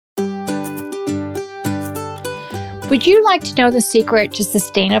Would you like to know the secret to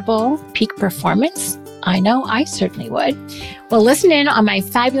sustainable peak performance? I know I certainly would. Well, listen in on my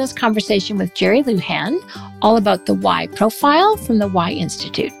fabulous conversation with Jerry Lujan, all about the Why Profile from the Why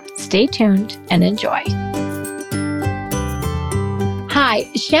Institute. Stay tuned and enjoy.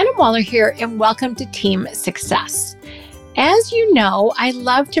 Hi, Shannon Waller here, and welcome to Team Success. As you know, I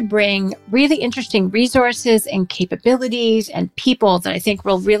love to bring really interesting resources and capabilities and people that I think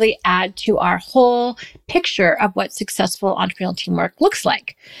will really add to our whole picture of what successful entrepreneurial teamwork looks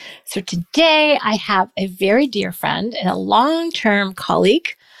like. So today I have a very dear friend and a long-term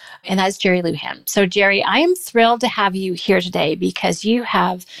colleague, and that's Jerry Lujan. So Jerry, I am thrilled to have you here today because you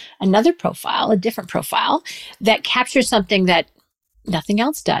have another profile, a different profile that captures something that nothing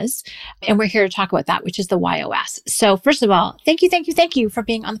else does. And we're here to talk about that, which is the YOS. So first of all, thank you for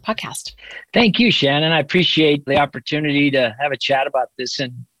being on the podcast. Thank you, Shannon. I appreciate the opportunity to have a chat about this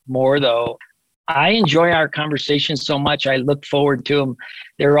and more, though. I enjoy our conversations so much. I look forward to them.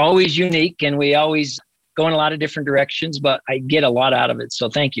 They're always unique and we always go in a lot of different directions, but I get a lot out of it. So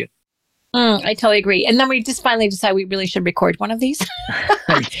thank you. I totally agree. And then we just finally decided we really should record one of these.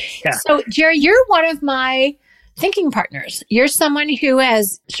 Yeah. So Jerry, you're one of my thinking partners. You're someone who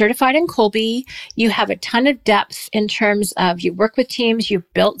has certified in Kolbe. You have a ton of depth in terms of you work with teams,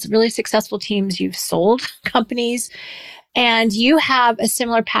 you've built really successful teams, you've sold companies, and you have a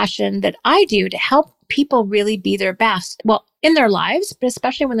similar passion that I do to help people really be their best, well, in their lives, but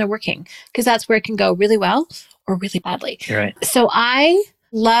especially when they're working, because that's where it can go really well or really badly. Right. So I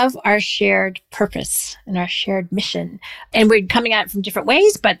love our shared purpose and our shared mission. And we're coming at it from different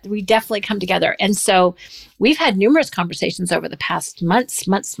ways, but we definitely come together. And so we've had numerous conversations over the past months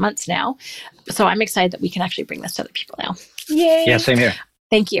now. So I'm excited that we can actually bring this to other people now. Yay. Yeah, same here.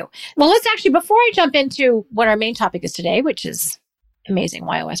 Thank you. Well, let's actually, before I jump into what our main topic is today, which is amazing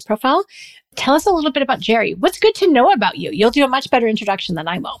YOS profile, tell us a little bit about Jerry. What's good to know about you? You'll do a much better introduction than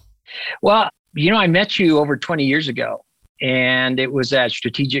I will. Well, I met you over 20 years ago. And it was at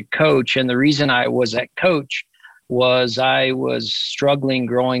Strategic Coach. And the reason I was at Coach was I was struggling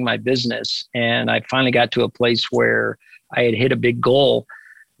growing my business. And I finally got to a place where I had hit a big goal.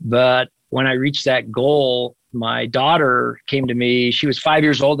 But when I reached that goal, my daughter came to me. She was 5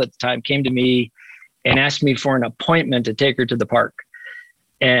 years old at the time, came to me and asked me for an appointment to take her to the park.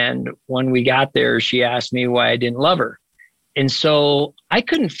 And when we got there, she asked me why I didn't love her. And so I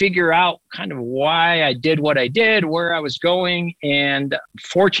couldn't figure out kind of why I did what I did, where I was going. And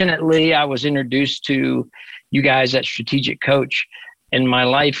fortunately, I was introduced to you guys at Strategic Coach, and my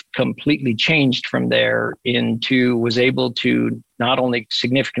life completely changed from there was able to not only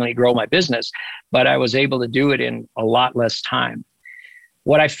significantly grow my business, but I was able to do it in a lot less time.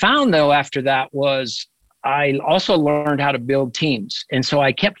 What I found, though, after that was I also learned how to build teams. And so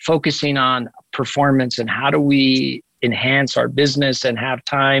I kept focusing on performance and how do we enhance our business and have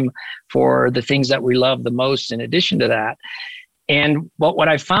time for the things that we love the most in addition to that. And what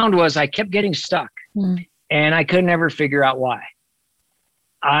I found was I kept getting stuck and I could never figure out why.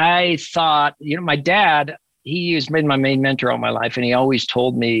 I thought, my dad, he has been my main mentor all my life. And he always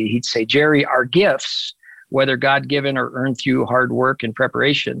told me, he'd say, Jerry, our gifts, whether God-given or earned through hard work and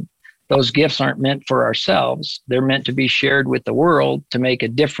preparation, those gifts aren't meant for ourselves. They're meant to be shared with the world to make a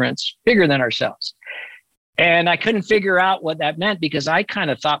difference bigger than ourselves. And I couldn't figure out what that meant because I kind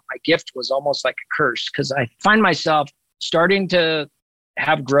of thought my gift was almost like a curse because I find myself starting to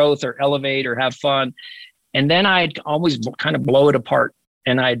have growth or elevate or have fun. And then I'd always kind of blow it apart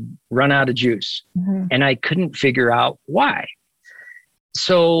and I'd run out of juice. And I couldn't figure out why.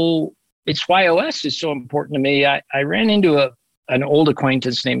 So it's YOS is so important to me. I ran into an old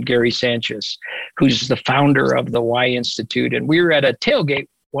acquaintance named Gary Sanchez, who's the founder of the Why Institute. And we were at a tailgate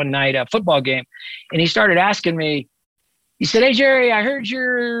one night, a football game, and he started asking me, he said, hey, Jerry, I heard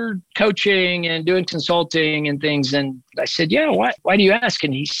you're coaching and doing consulting and things. And I said, yeah, why do you ask?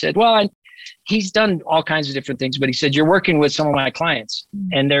 And he said, well, he's done all kinds of different things, but he said, you're working with some of my clients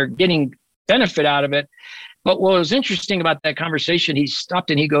and they're getting benefit out of it. But what was interesting about that conversation, he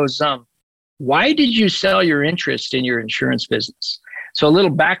stopped and he goes, why did you sell your interest in your insurance business? So a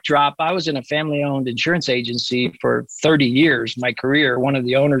little backdrop, I was in a family-owned insurance agency for 30 years, my career, one of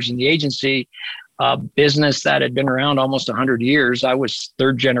the owners in the agency, a business that had been around almost 100 years. I was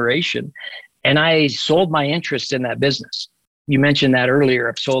third generation, and I sold my interest in that business. You mentioned that earlier,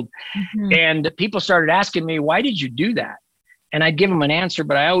 I've sold. And people started asking me, why did you do that? And I'd give them an answer,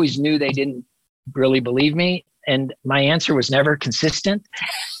 but I always knew they didn't really believe me. And my answer was never consistent.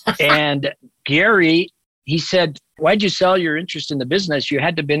 And Gary, he said, why'd you sell your interest in the business? You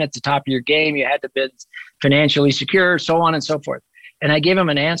had to have been at the top of your game. You had to have been financially secure, so on and so forth. And I gave him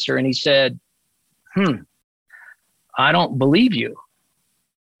an answer and he said, I don't believe you.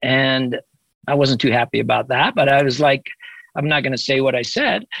 And I wasn't too happy about that, but I was like, I'm not going to say what I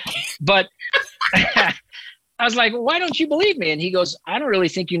said, but I was like, why don't you believe me? And he goes, I don't really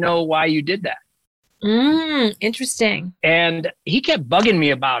think you know why you did that. Interesting. And he kept bugging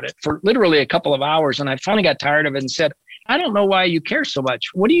me about it for literally a couple of hours. And I finally got tired of it and said, I don't know why you care so much.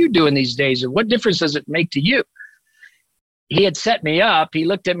 What are you doing these days? And what difference does it make to you? He had set me up. He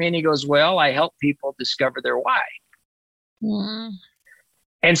looked at me and he goes, well, I help people discover their why.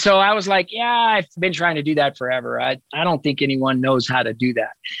 And so I was like, yeah, I've been trying to do that forever. I don't think anyone knows how to do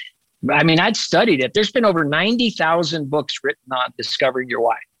that. I mean, I'd studied it. There's been over 90,000 books written on discovering your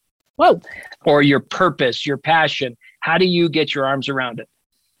why. Whoa. Or your purpose, your passion. How do you get your arms around it?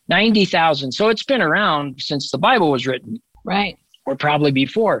 90,000. So it's been around since the Bible was written. Right. Or probably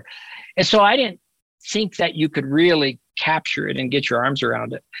before. And so I didn't think that you could really capture it and get your arms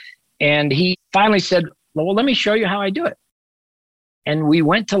around it. And he finally said, well, let me show you how I do it. And we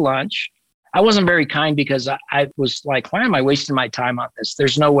went to lunch. I wasn't very kind because I was like, why am I wasting my time on this?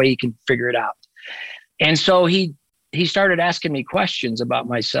 There's no way he can figure it out. And so he started asking me questions about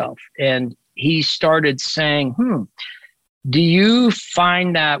myself. And he started saying, do you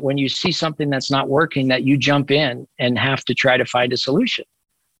find that when you see something that's not working, that you jump in and have to try to find a solution?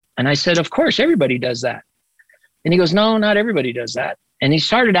 And I said, of course, everybody does that. And he goes, no, not everybody does that. And he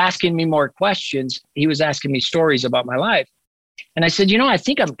started asking me more questions. He was asking me stories about my life. And I said, I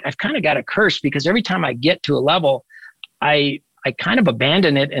think I've kind of got a curse, because every time I get to a level, I kind of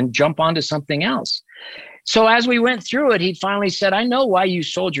abandon it and jump onto something else. So as we went through it, he finally said, I know why you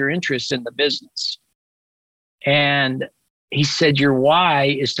sold your interest in the business. And he said, your why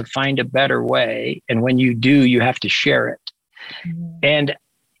is to find a better way. And when you do, you have to share it. And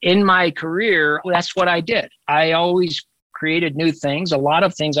in my career, that's what I did. I always created new things. A lot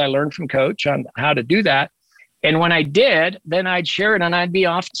of things I learned from Coach on how to do that. And when I did, then I'd share it and I'd be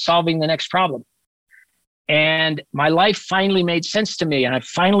off solving the next problem. And my life finally made sense to me. And I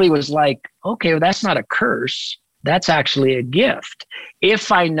finally was like, okay, well, that's not a curse. That's actually a gift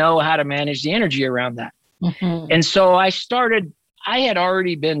if I know how to manage the energy around that. And so I had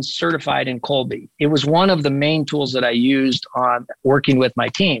already been certified in Kolbe. It was one of the main tools that I used on working with my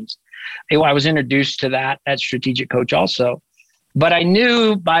teams. I was introduced to that at Strategic Coach also. But I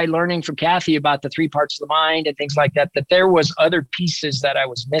knew by learning from Kathy about the 3 parts of the mind and things like that, that there was other pieces that I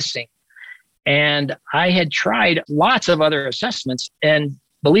was missing. And I had tried lots of other assessments, and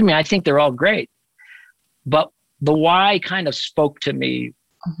believe me, I think they're all great. But the why kind of spoke to me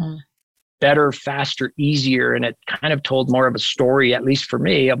better, faster, easier. And it kind of told more of a story, at least for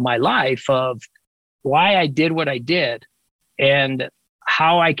me, of my life, of why I did what I did and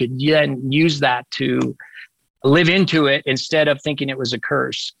how I could then use that to live into it instead of thinking it was a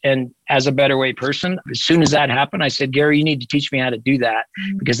curse. And as a better way person, as soon as that happened, I said, Gary, you need to teach me how to do that,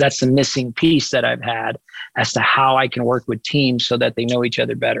 because that's the missing piece that I've had as to how I can work with teams so that they know each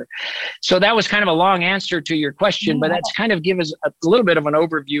other better. So that was kind of a long answer to your question, but that's kind of give us a little bit of an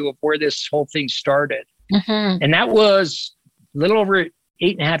overview of where this whole thing started. And that was a little over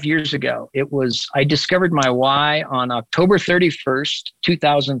 8.5 years ago. I discovered my why on October 31st,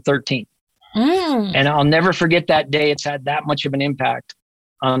 2013. And I'll never forget that day. It's had that much of an impact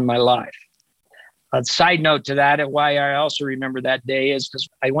on my life. A side note to that, and why I also remember that day, is because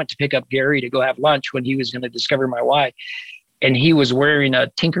I went to pick up Gary to go have lunch when he was going to discover my why. And he was wearing a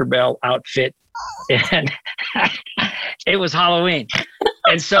Tinkerbell outfit, and it was Halloween.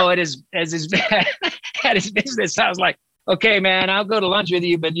 And so at his business, I was like, okay, man, I'll go to lunch with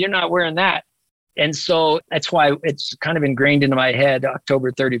you, but you're not wearing that. And so that's why it's kind of ingrained into my head, October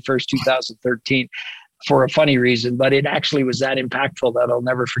 31st, 2013, for a funny reason. But it actually was that impactful that I'll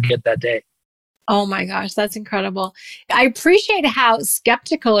never forget that day. Oh my gosh, that's incredible. I appreciate how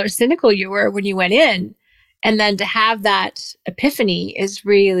skeptical or cynical you were when you went in. And then to have that epiphany is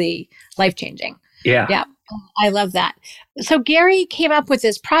really life-changing. Yeah. I love that. So Gary came up with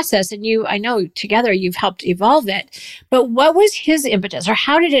this process, and I know together you've helped evolve it, but what was his impetus, or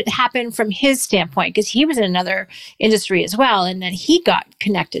how did it happen from his standpoint? Because he was in another industry as well, and then he got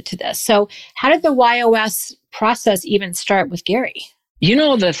connected to this. So how did the YOS process even start with Gary?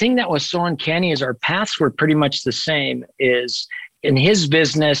 The thing that was so uncanny is our paths were pretty much the same. Is in his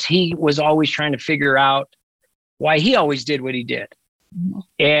business, he was always trying to figure out why he always did what he did.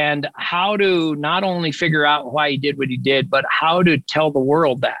 And how to not only figure out why he did what he did, but how to tell the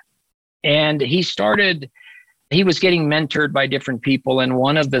world that. And he was getting mentored by different people. And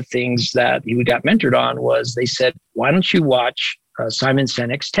one of the things that he got mentored on was, they said, why don't you watch Simon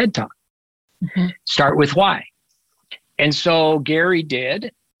Sinek's TED Talk? Start with why. And so Gary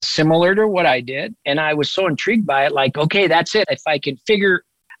did. similar to what I did. And I was so intrigued by it, like, okay, that's it. If I can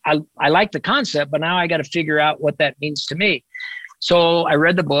I like the concept, but now I got to figure out what that means to me. So I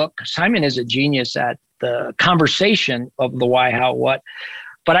read the book. Simon is a genius at the conversation of the why, how, what,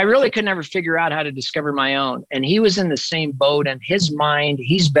 but I really could never figure out how to discover my own. And he was in the same boat, and his mind,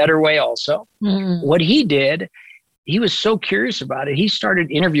 he's better way also. Mm. What he did, he was so curious about it. He started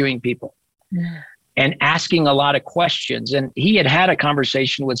interviewing people and asking a lot of questions. And he had a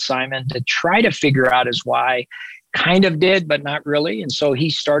conversation with Simon to try to figure out his why. Kind of did, but not really. And so he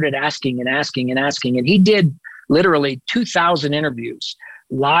started asking and asking and asking. And he did literally 2,000 interviews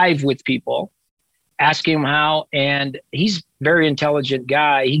live with people, asking him how. And he's a very intelligent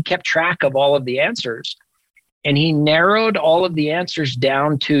guy. He kept track of all of the answers. And he narrowed all of the answers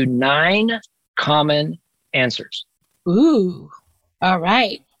down to 9 common answers. Ooh, all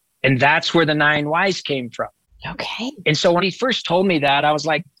right. And that's where the 9 whys came from. Okay. And so when he first told me that, I was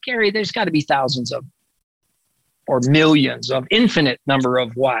like, Gary, there's got to be thousands of or millions of infinite number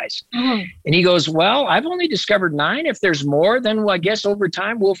of whys. And he goes, well, I've only discovered 9. If there's more, then I guess over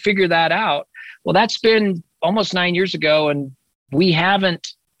time we'll figure that out. Well, that's been almost 9 years ago, and we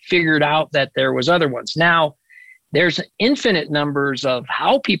haven't figured out that there was other ones. Now, there's infinite numbers of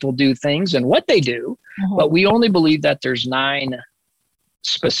how people do things and what they do, but we only believe that there's 9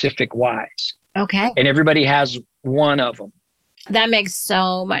 specific whys. Okay. And everybody has one of them. That makes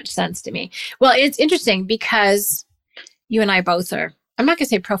so much sense to me. Well, it's interesting because you and I both are, I'm not going to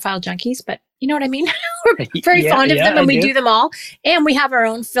say profile junkies, but you know what I mean? We're very fond of them, and we do them all. And we have our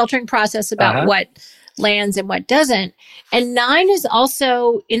own filtering process about what lands and what doesn't. And 9 is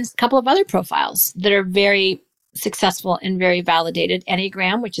also in a couple of other profiles that are very successful and very validated.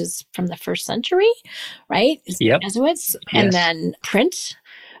 Enneagram, which is from the 1st century, right? Yep. Jesuits. And then Print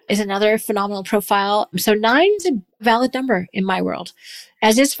is another phenomenal profile. So 9 is a valid number in my world,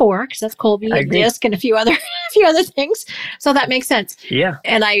 as is 4, because that's Kolbe and DISC and a few other things. So that makes sense. Yeah.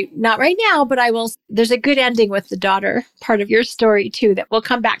 And not right now, but I will. There's a good ending with the daughter part of your story too that we'll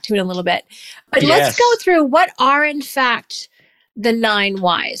come back to in a little bit. But let's go through what are in fact the 9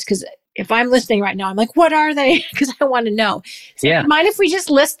 whys, because if I'm listening right now, I'm like, what are they? Because I want to know. So mind if we just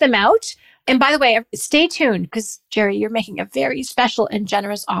list them out? And by the way, stay tuned, because Jerry, you're making a very special and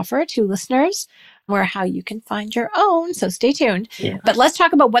generous offer to listeners where how you can find your own. So stay tuned. Yeah. But let's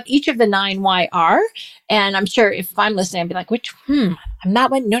talk about what each of the 9 why are. And I'm sure if I'm listening, I'd be like, which, I'm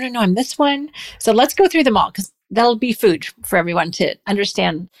not one. No, I'm this one. So let's go through them all, because that'll be food for everyone to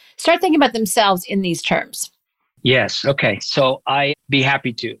understand. Start thinking about themselves in these terms. Yes. Okay. So I'd be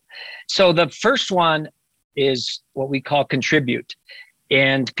happy to. So the first one is what we call contribute.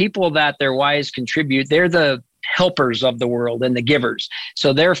 And people that their whys contribute, they're the helpers of the world and the givers.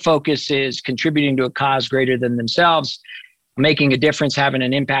 So their focus is contributing to a cause greater than themselves, making a difference, having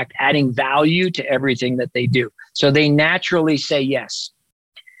an impact, adding value to everything that they do. So they naturally say yes.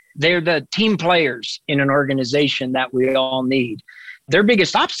 They're the team players in an organization that we all need. Their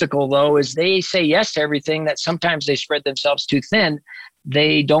biggest obstacle, though, is they say yes to everything that sometimes they spread themselves too thin.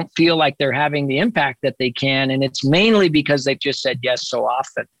 They don't feel like they're having the impact that they can. And it's mainly because they've just said yes so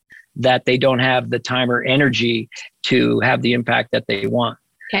often that they don't have the time or energy to have the impact that they want.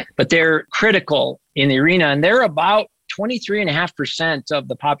 Okay. But they're critical in the arena, and they're about 23.5% of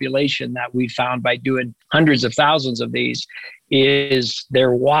the population that we found by doing hundreds of thousands of these is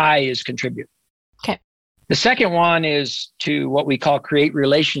their why is contribute. Okay. The second one is to what we call create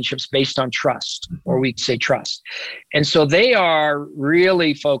relationships based on trust, or we say trust. And so they are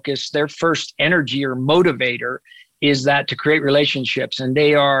really focused. Their first energy or motivator is that to create relationships. And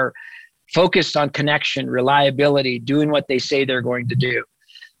they are focused on connection, reliability, doing what they say they're going to do.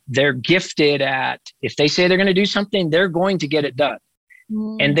 They're gifted at, if they say they're going to do something, they're going to get it done.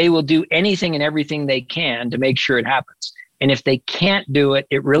 And they will do anything and everything they can to make sure it happens. And if they can't do it,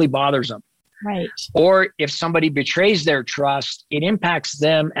 it really bothers them. Right. Or if somebody betrays their trust, it impacts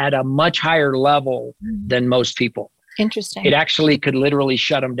them at a much higher level than most people. Interesting. It actually could literally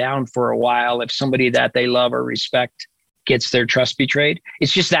shut them down for a while if somebody that they love or respect gets their trust betrayed.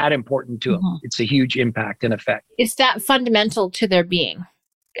 It's just that important to them. It's a huge impact and effect. It's that fundamental to their being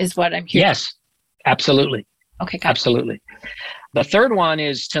is what I'm hearing. Yes, absolutely. Okay, absolutely. The third one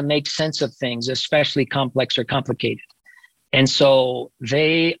is to make sense of things, especially complex or complicated. And so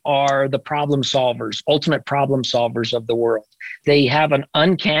they are the problem solvers, ultimate problem solvers of the world. They have an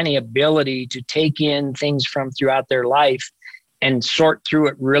uncanny ability to take in things from throughout their life and sort through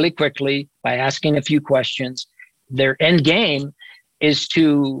it really quickly by asking a few questions. Their end game is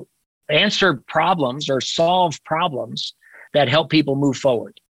to answer problems or solve problems that help people move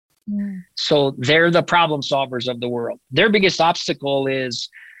forward. So they're the problem solvers of the world. Their biggest obstacle is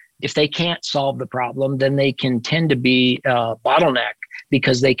if they can't solve the problem, then they can tend to be a bottleneck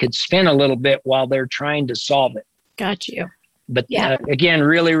because they could spin a little bit while they're trying to solve it. Got you. But again,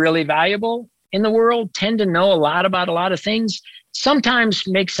 really, really valuable in the world, tend to know a lot about a lot of things. Sometimes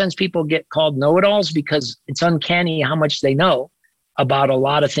makes sense people get called know-it-alls because it's uncanny how much they know about a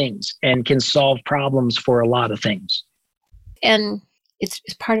lot of things and can solve problems for a lot of things. And it's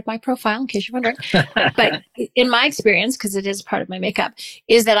part of my profile, in case you're wondering. But in my experience, because it is part of my makeup,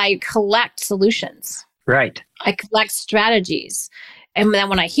 is that I collect solutions. Right. I collect strategies. And then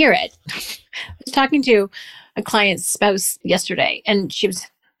when I hear it, I was talking to a client's spouse yesterday, and it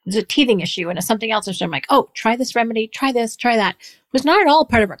was a teething issue and something else. And so I'm like, oh, try this remedy, try this, try that. It was not at all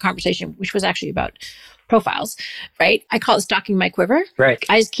part of our conversation, which was actually about profiles, right? I call it stocking my quiver. Right.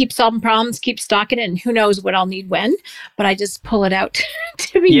 I just keep solving problems, keep stocking it, and who knows what I'll need when, but I just pull it out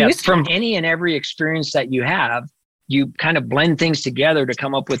to be used. From any and every experience that you have, you kind of blend things together to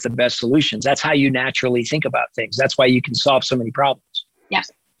come up with the best solutions. That's how you naturally think about things. That's why you can solve so many problems. Yeah.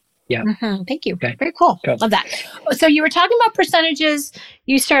 Yeah. Mm-hmm. Thank you. Okay. Very cool. Good. Love that. So you were talking about percentages.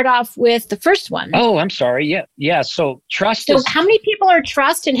 You start off with the first one. Oh, I'm sorry. Yeah. Yeah. So trust is how many people are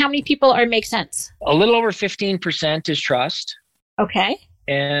trust and how many people are make sense? a little over 15% is trust. Okay.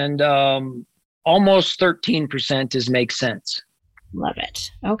 And almost 13% is make sense. Love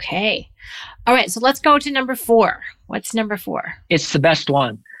it. Okay. All right. So let's go to number 4. What's number 4? It's the best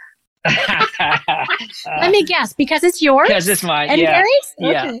one. Let me guess, because it's yours? Because it's mine. And yeah. Gary's?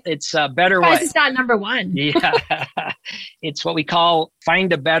 Yeah. Okay. It's a better way. It's not number 1. Yeah. It's what we call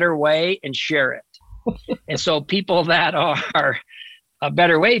find a better way and share it. And so people that are a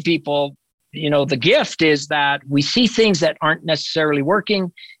better way people, the gift is that we see things that aren't necessarily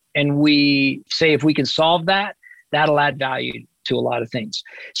working. And we say, if we can solve that, that'll add value to a lot of things.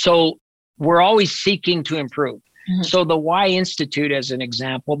 So we're always seeking to improve. Mm-hmm. So the Y Institute, as an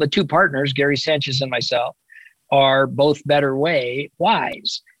example, the 2 partners, Gary Sanchez and myself, are both Better Way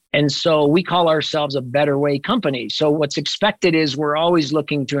Ys. And so we call ourselves a Better Way company. So what's expected is we're always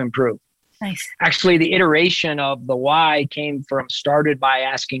looking to improve. Nice. Actually, the iteration of the Y started by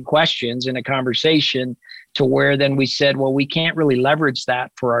asking questions in a conversation to where then we said, well, we can't really leverage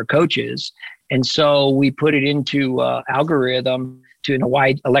that for our coaches. And so we put it into algorithm to an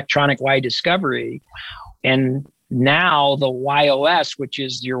electronic Y discovery. Wow. And now the YOS, which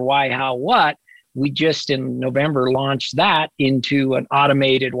is your why, how, what, we just in November launched that into an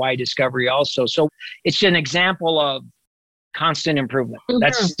automated Y discovery also. So it's an example of constant improvement. Mm-hmm.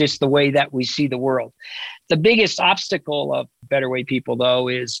 That's just the way that we see the world. The biggest obstacle of Better Way people, though,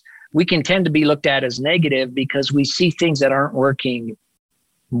 is we can tend to be looked at as negative because we see things that aren't working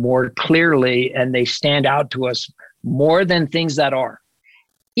more clearly and they stand out to us more than things that are.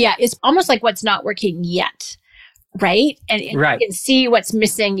 Yeah, it's almost like what's not working yet, right? And right. You can see what's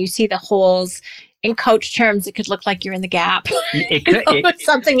missing. You see the holes. In coach terms, it could look like you're in the gap. It could.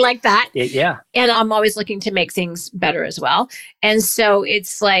 Something like that. Yeah. And I'm always looking to make things better as well. And so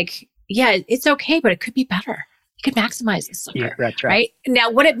it's like, yeah, it's okay, but it could be better. You could maximize this. Yeah, that's right. Now,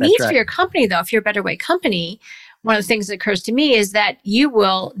 what it means for your company, though, if you're a Better Way company, one of the things that occurs to me is that you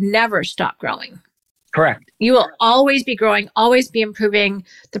will never stop growing. Correct. You will always be growing, always be improving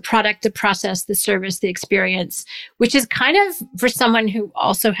the product, the process, the service, the experience, which is kind of, for someone who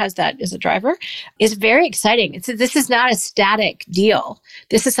also has that as a driver, is very exciting. This is not a static deal.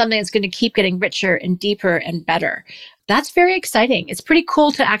 This is something that's going to keep getting richer and deeper and better. That's very exciting. It's pretty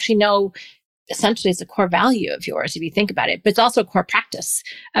cool to actually know, essentially, it's a core value of yours if you think about it, but it's also a core practice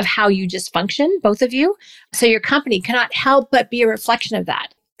of how you just function, both of you. So your company cannot help but be a reflection of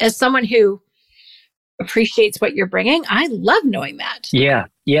that. As someone who appreciates what you're bringing, I love knowing that. Yeah.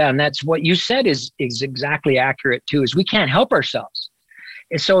 And that's what you said is exactly accurate too, is we can't help ourselves.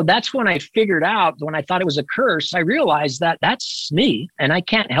 And so that's when I figured out, when I thought it was a curse, I realized that that's me and I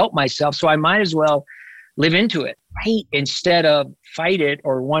can't help myself. So I might as well live into it, right, instead of fight it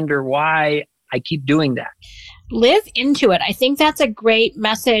or wonder why I keep doing that. Live into it. I think that's a great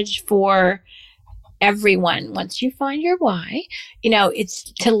message for everyone. Once you find your why,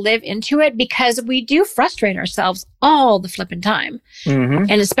 it's to live into it, because we do frustrate ourselves all the flipping time. Mm-hmm.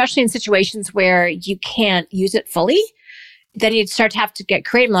 And especially in situations where you can't use it fully, then you start to have to get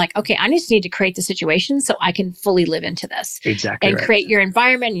creative. Like, okay, I just need to create the situation so I can fully live into this. Exactly. And create your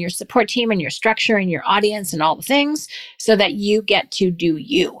environment and your support team and your structure and your audience and all the things so that you get to do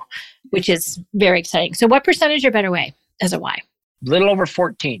you, which is very exciting. So what percentage are Better Way as a why? Little over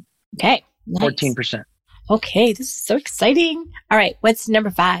 14. Okay. Nice. 14%. Okay, this is so exciting. All right, what's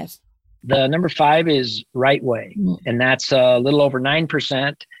number 5? The number 5 is Right Way, and that's a little over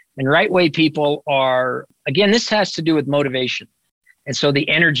 9%. And Right Way people are, again, this has to do with motivation. And so the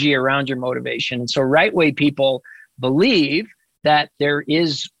energy around your motivation. And so right way people believe that there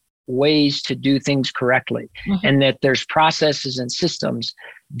is ways to do things correctly, and that there's processes and systems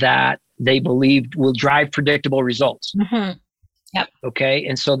that they believe will drive predictable results. Yep. Okay.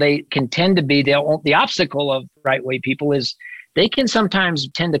 And so they can tend to be the obstacle of right way people is they can sometimes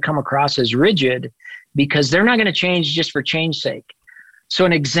tend to come across as rigid because they're not going to change just for change's sake. So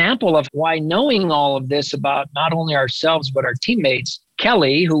an example of why knowing all of this about not only ourselves, but our teammates,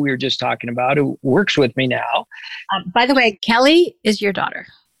 Kelly, who we were just talking about, who works with me now. By the way, Kelly is your daughter.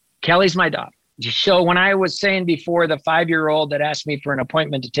 Kelly's my daughter. So when I was saying before, the 5-year-old that asked me for an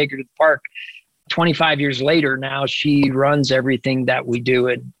appointment to take her to the park, 25 years later, now she runs everything that we do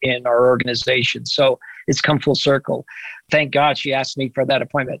in our organization. So it's come full circle. Thank God she asked me for that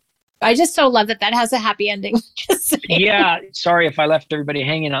appointment. I just so love that has a happy ending. Yeah. Sorry if I left everybody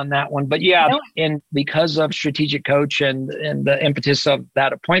hanging on that one. But yeah, and because of Strategic Coach and the impetus of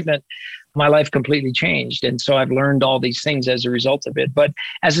that appointment, my life completely changed. And so I've learned all these things as a result of it. But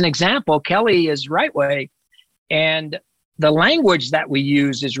as an example, Kelly is right way. And the language that we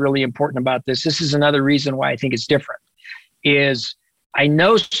use is really important about this. This is another reason why I think it's different, is I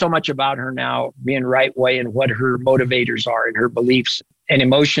know so much about her now being right way and what her motivators are and her beliefs and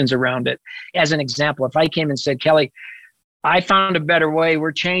emotions around it. As an example, if I came and said, Kelly, I found a better way,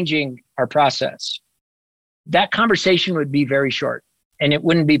 we're changing our process, that conversation would be very short and it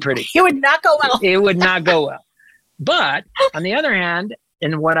wouldn't be pretty. It would not go well. It would not go well. But on the other hand,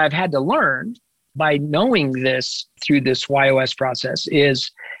 and what I've had to learn by knowing this through this YOS process is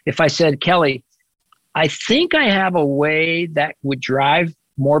if I said, Kelly, I think I have a way that would drive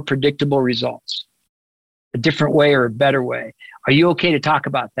more predictable results, a different way or a better way. Are you okay to talk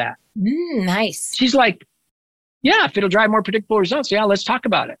about that? Nice. She's like, yeah, if it'll drive more predictable results, yeah, let's talk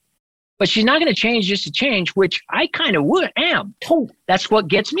about it. But she's not going to change just to change, which I kind of am. That's what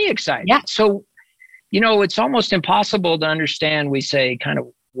gets me excited. Yeah. So, it's almost impossible to understand, we say, kind of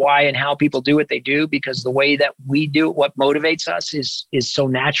why and how people do what they do, because the way that we do it, what motivates us is so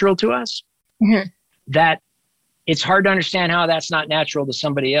natural to us that it's hard to understand how that's not natural to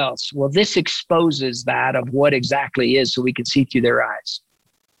somebody else. Well, this exposes that of what exactly is so we can see through their eyes.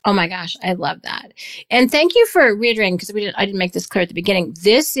 Oh my gosh, I love that. And thank you for reiterating, because I didn't make this clear at the beginning.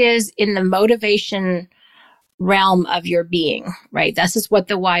 This is in the motivation realm of your being, right? This is what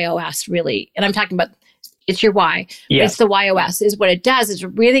the YOS really, and I'm talking about, it's your why. Yeah. It's the YOS is what it does is it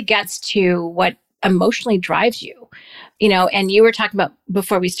really gets to what emotionally drives you, and you were talking about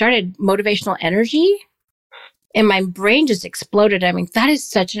before we started motivational energy. And my brain just exploded. I mean, that is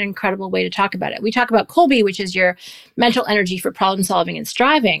such an incredible way to talk about it. We talk about Kolbe, which is your mental energy for problem solving and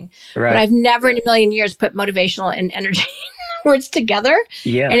striving. Right. But I've never in a million years put motivational and energy words together.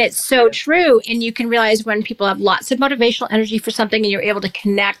 Yeah. And it's so true. And you can realize when people have lots of motivational energy for something and you're able to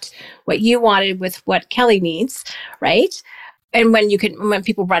connect what you wanted with what Kelly needs, right? And when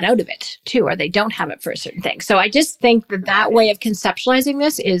people run out of it too, or they don't have it for a certain thing. So I just think that way of conceptualizing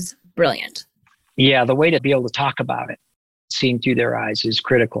this is brilliant. Yeah, the way to be able to talk about it, seeing through their eyes, is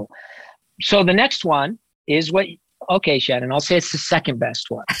critical. So the next one is okay, Shannon, I'll say it's the second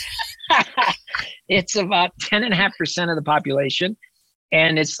best one. It's about 10.5% of the population.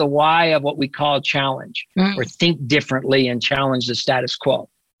 And it's the why of what we call challenge, or think differently and challenge the status quo.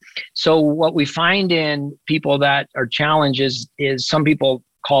 So what we find in people that are challenges is some people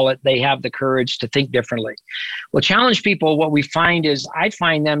call it, they have the courage to think differently. Well, challenge people, what we find is I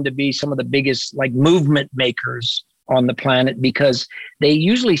find them to be some of the biggest movement makers on the planet, because they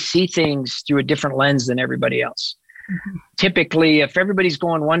usually see things through a different lens than everybody else. Typically, if everybody's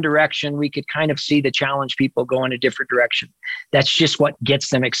going one direction, we could kind of see the challenge people go in a different direction. That's just what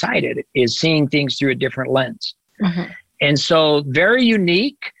gets them excited, is seeing things through a different lens. And so very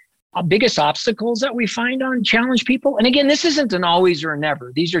unique. Biggest obstacles that we find on challenge people, and again, this isn't an always or a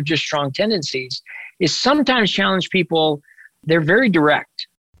never, these are just strong tendencies, is sometimes challenge people, they're very direct,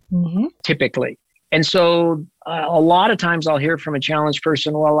 typically. And so a lot of times I'll hear from a challenge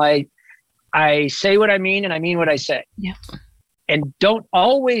person, well, I say what I mean and I mean what I say. Yeah. And don't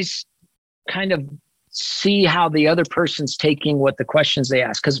always kind of see how the other person's taking what the questions they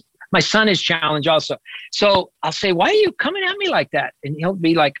ask, because my son is challenged also. So I'll say, why are you coming at me like that? And he'll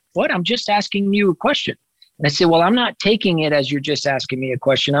be like, what? I'm just asking you a question. And I say, well, I'm not taking it as you're just asking me a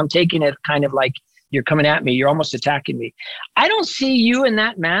question. I'm taking it kind of like you're coming at me. You're almost attacking me. I don't see you in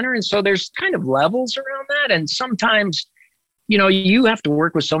that manner. And so there's kind of levels around that. And sometimes, you have to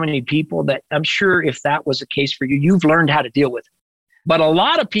work with so many people that I'm sure if that was a case for you, you've learned how to deal with it. But a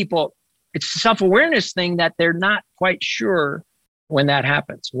lot of people, it's a self-awareness thing that they're not quite sure when that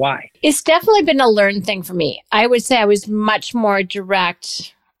happens? Why? It's definitely been a learned thing for me. I would say I was much more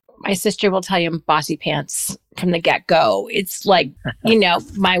direct. My sister will tell you I'm bossy pants from the get-go. It's like,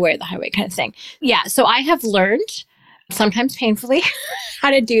 my way or the highway kind of thing. Yeah. So I have learned, sometimes painfully,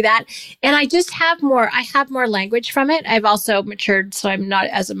 how to do that. And I just have more language from it. I've also matured, so I'm not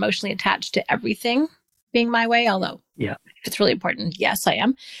as emotionally attached to everything being my way, although if it's really important, yes, I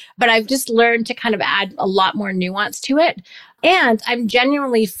am. But I've just learned to kind of add a lot more nuance to it. And I'm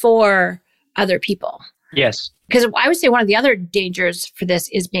genuinely for other people. Yes. Because I would say one of the other dangers for this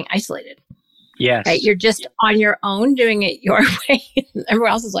is being isolated. Yes. Right? You're just on your own doing it your way.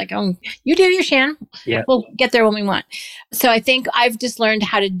 Everyone else is like, oh, you do your Shan. Yeah. We'll get there when we want. So I think I've just learned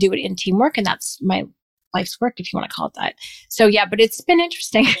how to do it in teamwork. And that's my life's work, if you want to call it that. So yeah, but it's been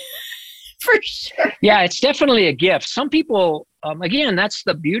interesting. For sure. Yeah, it's definitely a gift. Some people, again, that's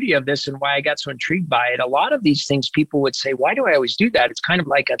the beauty of this and why I got so intrigued by it. A lot of these things people would say, why do I always do that? It's kind of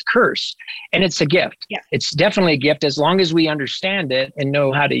like a curse. And it's a gift. Yeah. It's definitely a gift as long as we understand it and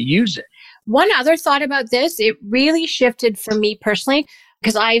know how to use it. One other thought about this, it really shifted for me personally,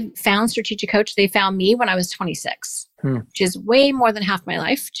 because I found Strategic Coach. They found me when I was 26, which is way more than half my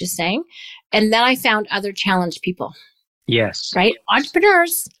life, just saying. And then I found other challenged people. Yes. Right?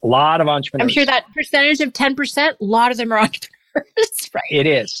 Entrepreneurs. A lot of entrepreneurs. I'm sure that percentage of 10%, a lot of them are entrepreneurs, right? It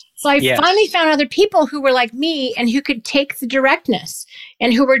is. So I finally found other people who were like me and who could take the directness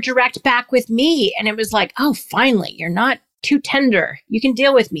and who were direct back with me. And it was like, oh, finally, you're not too tender. You can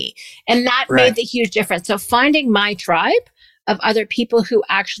deal with me. And that made the huge difference. So finding my tribe of other people who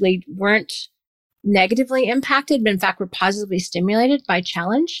actually weren't negatively impacted, but in fact were positively stimulated by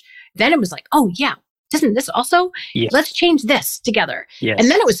challenge, then it was like, oh yeah, doesn't this also? Yes. Let's change this together. Yes. And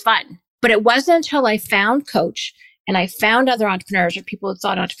then it was fun. But it wasn't until I found Coach and I found other entrepreneurs or people who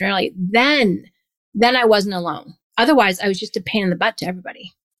thought entrepreneurially, then I wasn't alone. Otherwise, I was just a pain in the butt to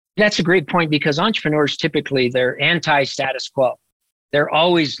everybody. That's a great point because entrepreneurs typically, they're anti-status quo. They're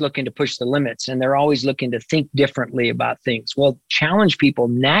always looking to push the limits and they're always looking to think differently about things. Well, challenge people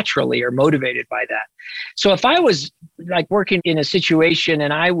naturally are motivated by that. So if I was like working in a situation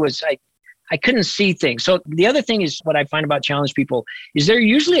and I couldn't see things. So the other thing is what I find about challenge people is they're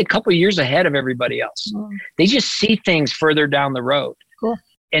usually a couple of years ahead of everybody else. They just see things further down the road. Cool.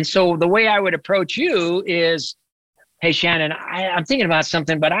 And so the way I would approach you is, hey, Shannon, I'm thinking about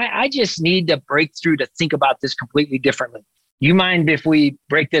something, but I just need to break through to think about this completely differently. You mind if we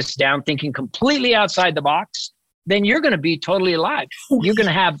break this down thinking completely outside the box? Then you're going to be totally alive. You're going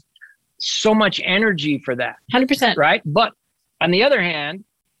to have so much energy for that. 100%. Right? But on the other hand,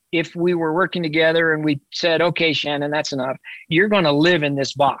 if we were working together and we said, okay, Shannon, that's enough. You're going to live in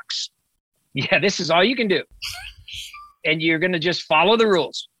this box. Yeah, this is all you can do. And you're going to just follow the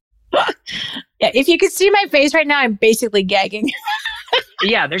rules. Yeah, if you could see my face right now, I'm basically gagging.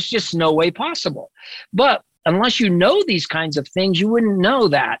 Yeah, there's just no way possible. But unless you know these kinds of things, you wouldn't know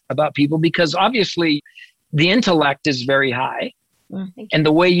that about people because obviously the intellect is very high. And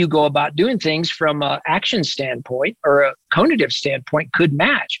the way you go about doing things from an action standpoint or a cognitive standpoint could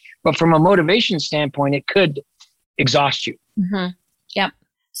match. But from a motivation standpoint, it could exhaust you. Mm-hmm. Yep.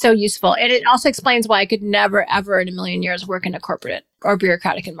 So useful. And it also explains why I could never, ever in a million years work in a corporate or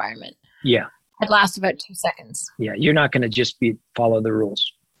bureaucratic environment. Yeah. I'd last about 2 seconds. Yeah. You're not going to just follow the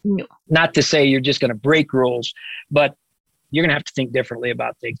rules. No. Not to say you're just going to break rules, but you're going to have to think differently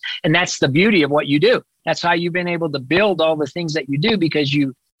about things. And that's the beauty of what you do. That's how you've been able to build all the things that you do because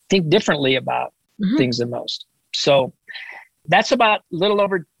you think differently about things than most. So that's about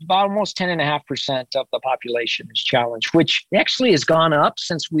almost 10.5% of the population is challenged, which actually has gone up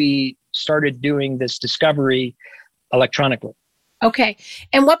since we started doing this discovery electronically. Okay.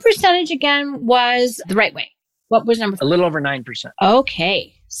 And what percentage again was the right way? What was number 4? A little over 9%.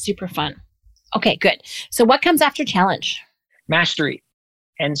 Okay. Super fun. Okay, good. So what comes after challenge? Mastery.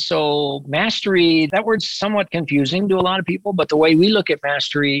 And so mastery, that word's somewhat confusing to a lot of people, but the way we look at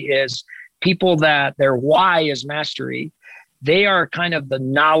mastery is people that their why is mastery. They are kind of the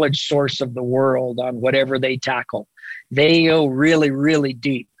knowledge source of the world on whatever they tackle. They go really, really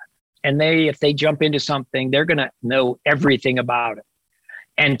deep. And if they jump into something, they're going to know everything about it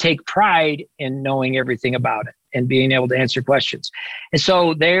and take pride in knowing everything about it and being able to answer questions. And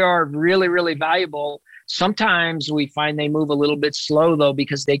so they are really, really valuable. Sometimes we find they move a little bit slow, though,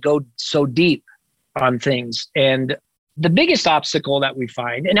 because they go so deep on things. And the biggest obstacle that we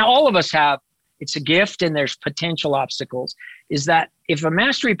find, and all of us have, it's a gift and there's potential obstacles, is that if a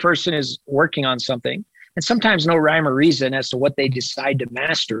mastery person is working on something, and sometimes no rhyme or reason as to what they decide to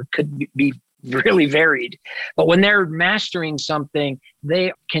master could be really varied. But when they're mastering something,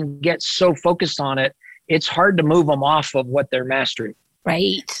 they can get so focused on it it's hard to move them off of what they're mastering.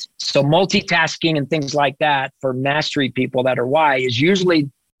 Right. So multitasking and things like that for mastery people that are why is usually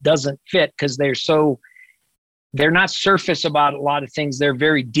doesn't fit because they're not surface about a lot of things. They're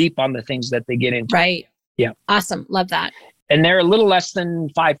very deep on the things that they get into. Right. Yeah. Awesome. Love that. And they're a little less than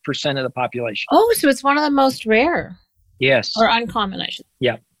 5% of the population. Oh, so it's one of the most rare. Yes. Or uncommon, I should.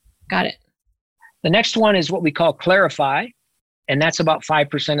 Yeah. Got it. The next one is what we call clarify. And that's about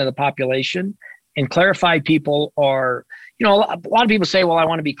 5% of the population. And clarified people are, a lot of people say, well, I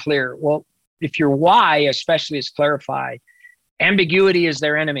want to be clear. Well, if your why, especially is clarify, ambiguity is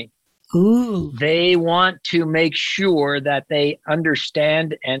their enemy. Ooh. They want to make sure that they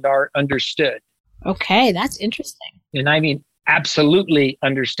understand and are understood. Okay, that's interesting. And I mean, absolutely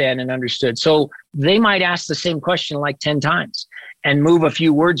understand and understood. So they might ask the same question like 10 times and move a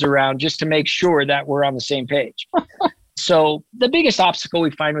few words around just to make sure that we're on the same page. So the biggest obstacle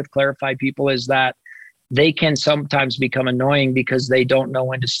we find with clarified people is that they can sometimes become annoying because they don't know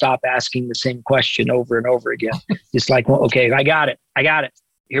when to stop asking the same question over and over again. It's like, well, okay, I got it.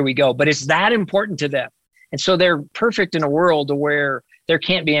 Here we go. But it's that important to them. And so they're perfect in a world where there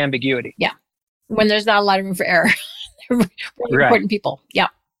can't be ambiguity. Yeah. When there's not a lot of room for error. They're really important people. Yeah.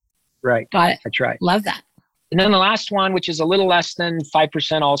 Right. Got it. That's right. Love that. And then the last one, which is a little less than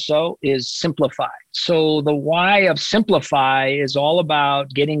 5% also, is simplify. So the why of simplify is all about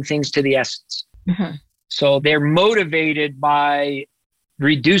getting things to the essence. Mm-hmm. So they're motivated by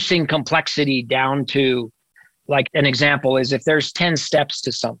reducing complexity down to, like an example is if there's 10 steps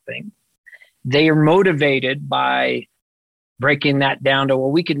to something, they are motivated by breaking that down to,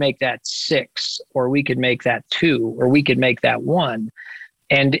 well, we could make that 6, or we could make that 2, or we could make that 1.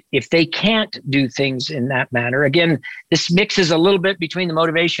 And if they can't do things in that manner, again, this mixes a little bit between the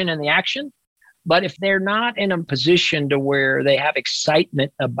motivation and the action. But if they're not in a position to where they have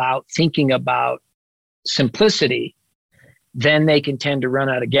excitement about thinking about simplicity, then they can tend to run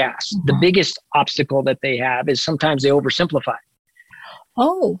out of gas. Mm-hmm. The biggest obstacle that they have is sometimes they oversimplify.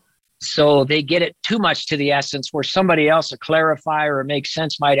 Oh. So they get it too much to the essence where somebody else, a clarifier or make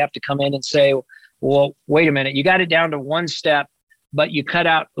sense, might have to come in and say, well, wait a minute, you got it down to 1 step, but you cut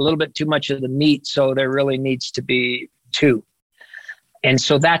out a little bit too much of the meat. So there really needs to be 2. And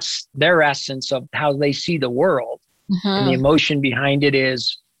so that's their essence of how they see the world. Mm-hmm. And the emotion behind it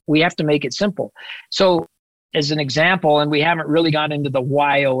is we have to make it simple. So as an example, and we haven't really got into the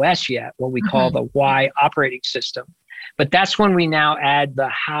YOS yet, what we call the Y operating system, but that's when we now add the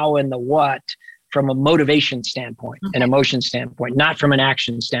how and the what from a motivation standpoint, an emotion standpoint, not from an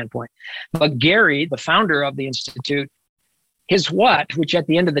action standpoint. But Gary, the founder of the Institute, his what, which at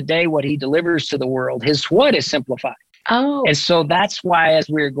the end of the day, what he delivers to the world, his what is simplified. Oh. And so that's why as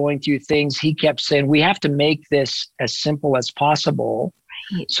we were going through things, he kept saying, we have to make this as simple as possible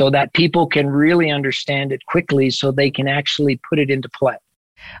so that people can really understand it quickly so they can actually put it into play.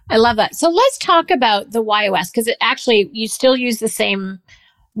 I love that. So let's talk about the YOS, because it actually, you still use the same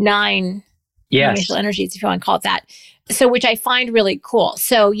 9 emotional energies, if you want to call it that. So, which I find really cool.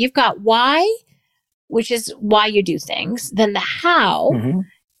 So you've got why, which is why you do things. Then the how. Mm-hmm.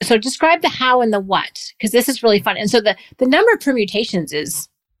 So describe the how and the what, because this is really fun. And so the number of permutations is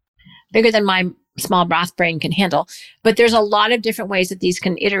bigger than my small brass brain can handle. But there's a lot of different ways that these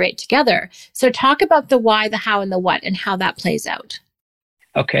can iterate together. So talk about the why, the how, and the what, and how that plays out.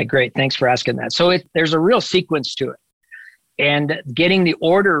 Okay, great. Thanks for asking that. So there's a real sequence to it. And getting the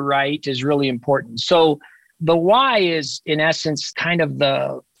order right is really important. So the why is, in essence, kind of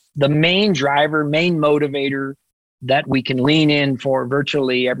the main driver, main motivator that we can lean in for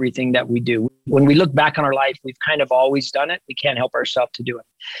virtually everything that we do. When we look back on our life, we've kind of always done it. We can't help ourselves to do it.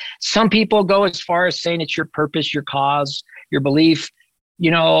 Some people go as far as saying it's your purpose, your cause, your belief.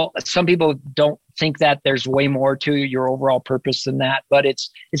 Some people don't think that there's way more to your overall purpose than that, but it's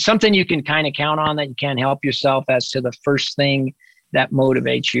something you can kind of count on, that you can't help yourself as to the first thing that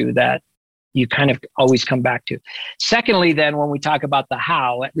motivates you, that you kind of always come back to. Secondly, then when we talk about the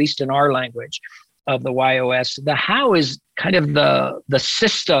how, at least in our language of the YOS, the how is kind of the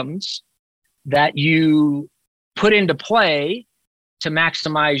systems that you put into play to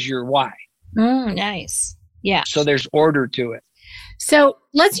maximize your why. Nice. Yeah. So there's order to it. So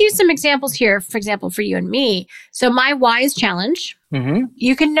let's use some examples here, for example, for you and me. So my why is challenge. Mm-hmm.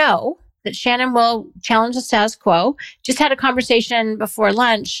 You can know that Shannon will challenge the status quo. Just had a conversation before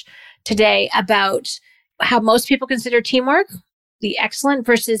lunch today about how most people consider teamwork the excellent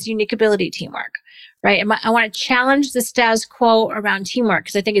versus unique ability teamwork, right? And I want to challenge the status quo around teamwork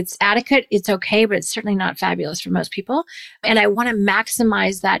because I think it's adequate, it's okay, but it's certainly not fabulous for most people. And I want to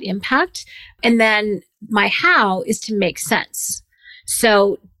maximize that impact. And then my how is to make sense.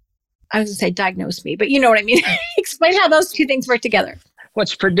 So I was going to say diagnose me, but you know what I mean? Explain how those two things work together.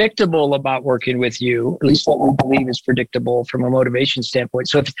 What's predictable about working with you, at least what we believe is predictable from a motivation standpoint.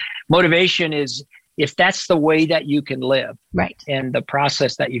 So if motivation is, if that's the way that you can live, right, and the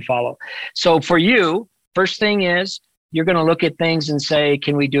process that you follow. So for you, first thing is you're going to look at things and say,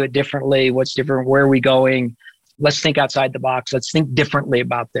 can we do it differently? What's different? Where are we going? Let's think outside the box. Let's think differently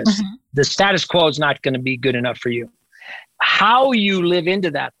about this. Mm-hmm. The status quo is not going to be good enough for you. How you live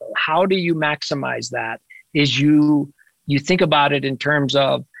into that, though, how do you maximize that is you think about it in terms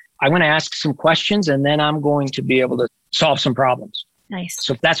of, I'm going to ask some questions and then I'm going to be able to solve some problems. Nice.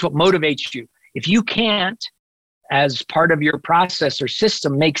 So that's what motivates you. If you can't, as part of your process or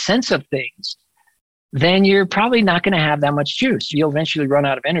system, make sense of things, then you're probably not going to have that much juice. You'll eventually run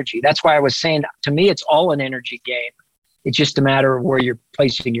out of energy. That's why I was saying, to me, it's all an energy game. It's just a matter of where you're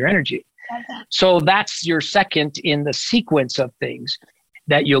placing your energy. So that's your second in the sequence of things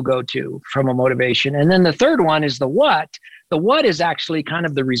that you'll go to from a motivation. And then the third one is the what. The what is actually kind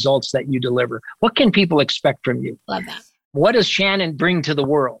of the results that you deliver. What can people expect from you? Love that. What does Shannon bring to the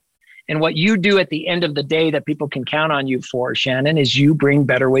world? And what you do at the end of the day that people can count on you for, Shannon, is you bring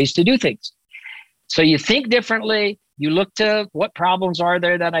better ways to do things. So you think differently, you look to what problems are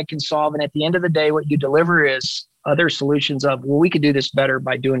there that I can solve. And at the end of the day, what you deliver is other solutions of, well, we could do this better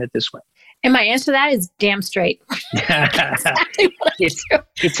by doing it this way. And my answer to that is damn straight. Exactly what I do.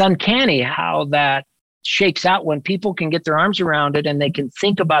 It's uncanny how that shakes out when people can get their arms around it and they can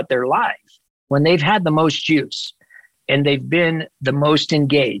think about their life when they've had the most juice and they've been the most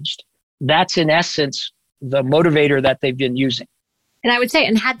engaged. That's in essence the motivator that they've been using. And I would say,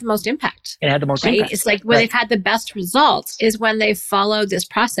 and had the most impact. It had the most right? impact. It's like when they've had the best results is when they've followed this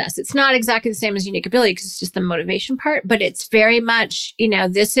process. It's not exactly the same as unique ability because it's just the motivation part, but it's very much,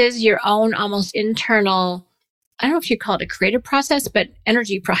 this is your own almost internal, I don't know if you call it a creative process, but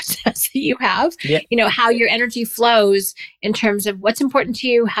energy process that you have, how your energy flows in terms of what's important to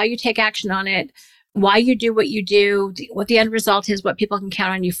you, how you take action on it, why you do what you do, what the end result is, what people can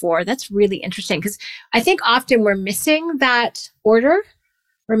count on you for. That's really interesting because I think often we're missing that order.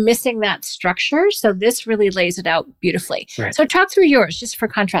 We're missing that structure. So this really lays it out beautifully. Right. So talk through yours just for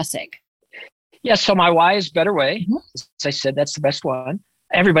contrast's sake. Yeah. So my why is better way. Mm-hmm. As I said, that's the best one.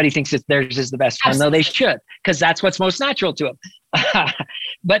 Everybody thinks that theirs is the best one, though they should, because that's what's most natural to them.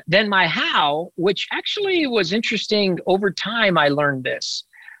 But then my how, which actually was interesting over time, I learned this.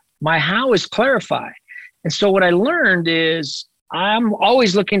 My how is clarify. And so what I learned is I'm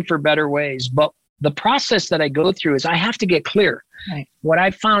always looking for better ways, but the process that I go through is I have to get clear. Right. What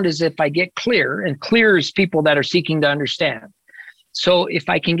I found is if I get clear, and clear is people that are seeking to understand. So if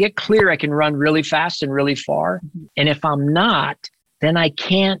I can get clear, I can run really fast and really far. Mm-hmm. And if I'm not, then I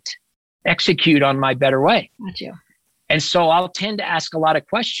can't execute on my better way. Got you. And so I'll tend to ask a lot of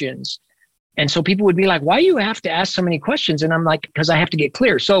questions. And so people would be like, why do you have to ask so many questions? And I'm like, because I have to get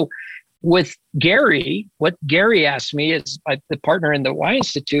clear. So with Gary, what Gary asked me is the partner in the Y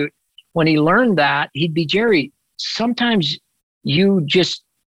Institute, when he learned that, he'd be, Jerry, sometimes you just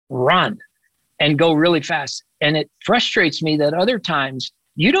run and go really fast. And it frustrates me that other times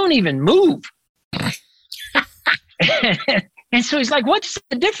you don't even move. And so he's like, what's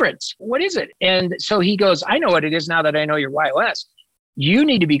the difference? What is it? And so he goes, I know what it is now that I know your YOS. You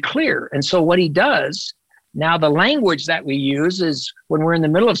need to be clear. And so what he does, now the language that we use is when we're in the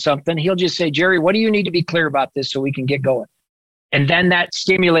middle of something, he'll just say, Jerry, what do you need to be clear about this so we can get going? And then that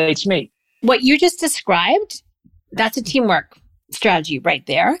stimulates me. What you just described, that's a teamwork strategy right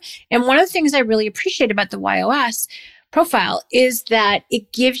there. And one of the things I really appreciate about the YOS profile is that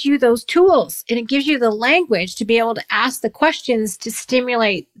it gives you those tools and it gives you the language to be able to ask the questions to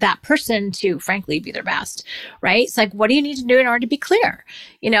stimulate that person to, frankly, be their best, right? It's like, what do you need to do in order to be clear?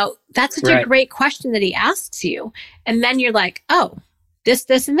 That's such a great question that he asks you. And then you're like, oh, this,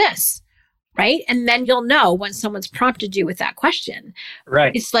 and this, right? And then you'll know when someone's prompted you with that question.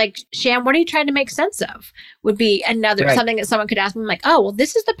 Right. It's like, Shan, what are you trying to make sense of? Would be another something that someone could ask me, like, oh, well,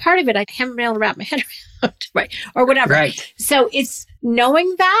 this is the part of it I haven't been able to wrap my head around, right? Or whatever. Right. So it's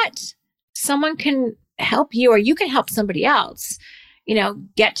knowing that someone can help you or you can help somebody else,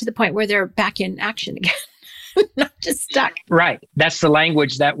 get to the point where they're back in action again, not just stuck. Right. That's the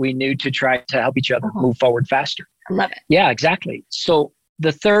language that we knew to try to help each other move forward faster. I love it. Yeah, exactly. So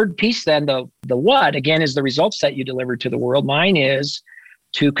the third piece then, the what, again, is the results that you deliver to the world. Mine is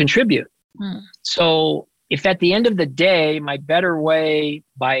to contribute. So if at the end of the day, my better way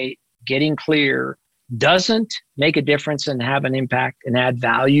by getting clear doesn't make a difference and have an impact and add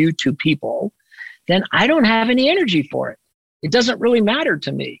value to people, then I don't have any energy for it. It doesn't really matter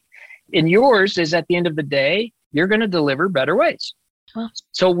to me. And yours is at the end of the day, you're going to deliver better ways. Well,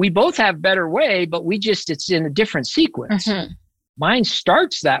 So we both have better way, but it's in a different sequence. mm-hmm. Mine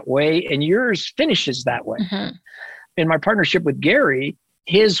starts that way and yours finishes that way. Mm-hmm. In my partnership with Gary,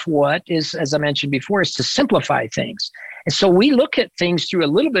 his what is, as I mentioned before, is to simplify things. And so we look at things through a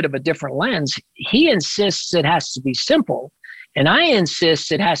little bit of a different lens. He insists it has to be simple, and I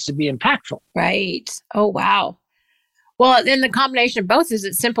insist it has to be impactful. Right. Oh, wow. Well, then the combination of both is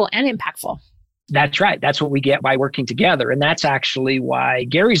it's simple and impactful. That's right. That's what we get by working together. And that's actually why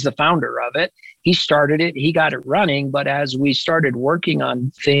Gary's the founder of it. He started it, he got it running. But as we started working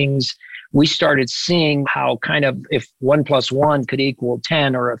on things, we started seeing how kind of if 1 + 1 could equal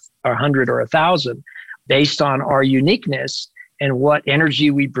 10 or 100 or 1,000 based on our uniqueness and what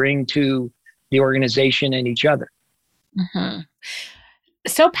energy we bring to the organization and each other. Mm-hmm.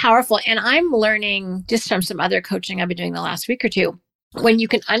 So powerful. And I'm learning just from some other coaching I've been doing the last week or two, when you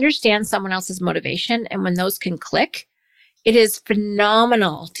can understand someone else's motivation and when those can click, it is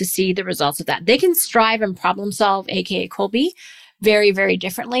phenomenal to see the results of that. They can strive and problem solve, AKA Kolbe, very, very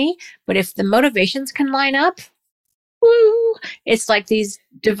differently. But if the motivations can line up, woo, it's like these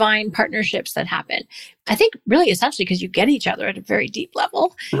divine partnerships that happen. I think really essentially because you get each other at a very deep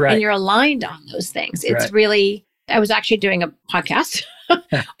level and you're aligned on those things. It's really, I was actually doing a podcast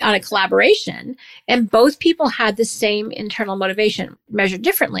on a collaboration and both people had the same internal motivation measured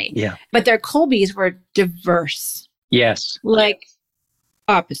differently. Yeah. But their Kolbes were diverse. Yes. Like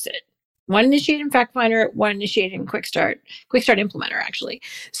opposite. One initiated in Fact Finder, one initiated in Quick Start Implementer, actually.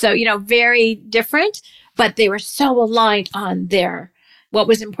 So, very different, but they were so aligned on what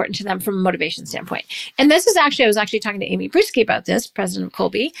was important to them from a motivation standpoint. And this is actually, I was actually talking to Amy Brusky about this, president of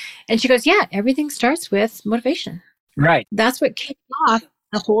Kolbe, and she goes, yeah, everything starts with motivation. Right. That's what kicked off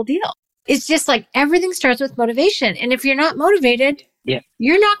the whole deal. It's just like everything starts with motivation. And if you're not motivated,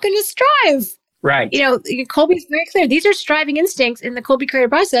 you're not going to strive. Right. Kolbe's very clear. These are striving instincts in the Kolbe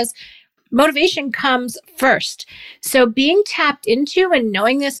creative process. Motivation comes first. So being tapped into and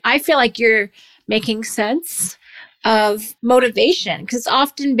knowing this, I feel like you're making sense of motivation because it's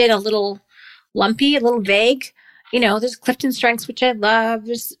often been a little lumpy, a little vague. There's Clifton Strengths, which I love.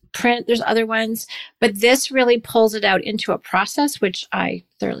 There's Print, there's other ones, but this really pulls it out into a process, which I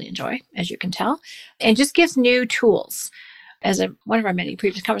thoroughly enjoy, as you can tell, and just gives new tools. As one of our many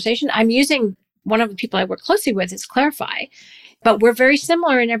previous conversations, I'm using one of the people I work closely with is Clarify, but we're very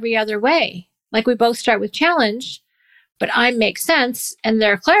similar in every other way. Like we both start with challenge, but I make sense and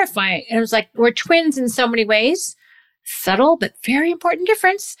they're clarifying. And it was like, we're twins in so many ways, subtle, but very important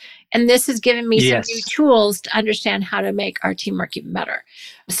difference. And this has given me some new tools to understand how to make our teamwork even better.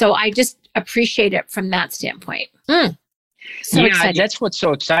 So I just appreciate it from that standpoint. So exciting. That's what's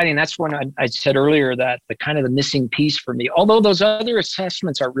so exciting. That's when I said earlier that the kind of the missing piece for me, although those other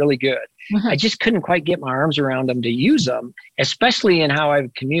assessments are really good, I just couldn't quite get my arms around them to use them, especially in how I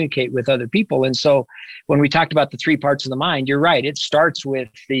communicate with other people. And so when we talked about the 3 parts of the mind, you're right. It starts with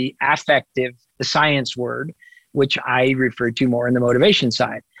the affective, the science word, which I refer to more in the motivation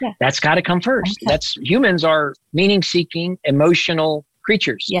side. Yeah. That's got to come first. Okay. Humans are meaning-seeking, emotional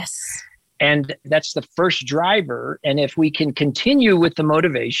creatures. Yes. And that's the first driver. And if we can continue with the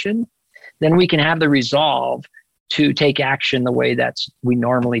motivation, then we can have the resolve to take action the way we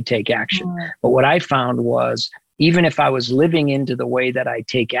normally take action. But what I found was, even if I was living into the way that I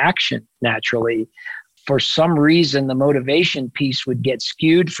take action naturally, for some reason, the motivation piece would get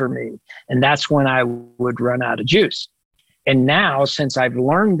skewed for me. And that's when I would run out of juice. And now, since I've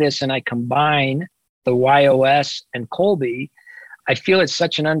learned this and I combine the YOS and Kolbe, I feel it's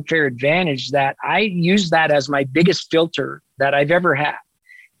such an unfair advantage that I use that as my biggest filter that I've ever had.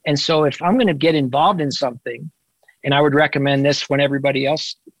 And so if I'm going to get involved in something, and I would recommend this when everybody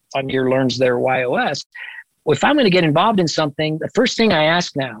else on here learns their YOS, if I'm going to get involved in something, the first thing I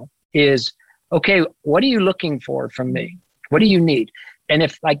ask now is, okay, what are you looking for from me? What do you need? And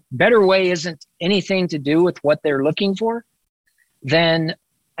if better way isn't anything to do with what they're looking for, then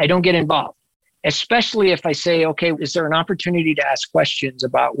I don't get involved. Especially if I say, okay, is there an opportunity to ask questions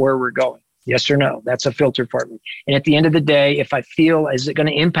about where we're going? Yes or no? That's a filter for me. And at the end of the day, if I feel, is it going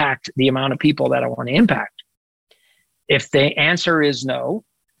to impact the amount of people that I want to impact? If the answer is no,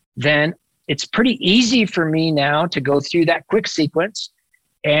 then it's pretty easy for me now to go through that quick sequence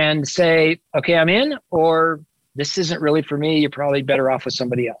and say, okay, I'm in, or this isn't really for me. You're probably better off with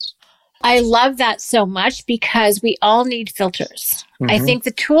somebody else. I love that so much because we all need filters. I think the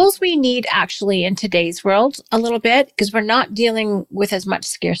tools we need actually in today's world a little bit, because we're not dealing with as much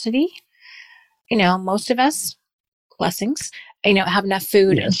scarcity. Most of us, blessings, have enough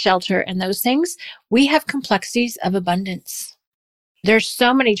food and shelter and those things. We have complexities of abundance. There's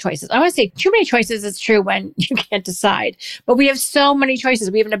so many choices. I want to say too many choices is true when you can't decide, but we have so many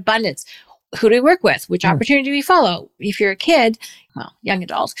choices. We have an abundance. Who do we work with? Which opportunity do we follow? If you're a kid, well, young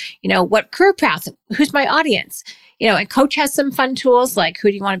adult, what career path? Who's my audience? And coach has some fun tools like who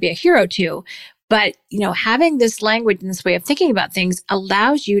do you want to be a hero to? But, having this language and this way of thinking about things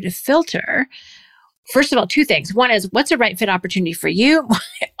allows you to filter, first of all, two things. One is what's a right fit opportunity for you?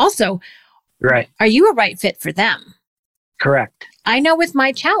 Also, right. Are you a right fit for them? Correct. I know with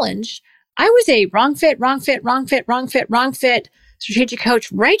my challenge, I was a wrong fit, strategic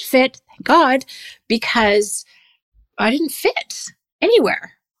coach, right fit, thank God, because I didn't fit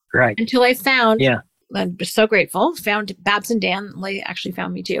anywhere. Right. Until I found, yeah. I'm so grateful, found Babs and Dan. They actually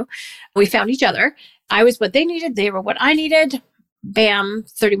found me too. We found each other. I was what they needed. They were what I needed. Bam,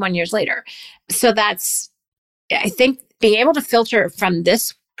 31 years later. So I think being able to filter from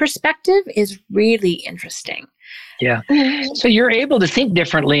this perspective is really interesting. Yeah. So you're able to think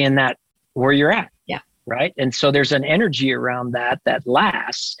differently in that where you're at. Yeah. Right. And so there's an energy around that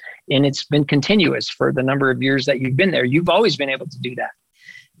lasts, and it's been continuous for the number of years that you've been there. You've always been able to do that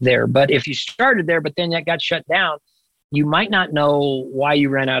there. But if you started there, but then that got shut down, you might not know why you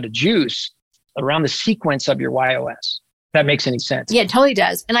ran out of juice around the sequence of your YOS. If that makes any sense. Yeah, it totally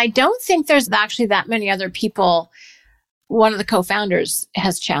does. And I don't think there's actually that many other people. One of the co-founders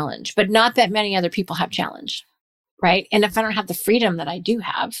has challenge, but not that many other people have challenge. Right. And if I don't have the freedom that I do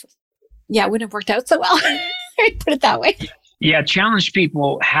have, it wouldn't have worked out so well. Put it that way. Yeah. Challenged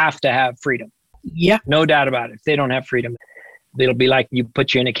people have to have freedom. Yeah. No doubt about it. If they don't have freedom, it'll be like you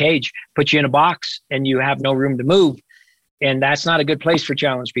put you in a cage, put you in a box, and you have no room to move. And that's not a good place for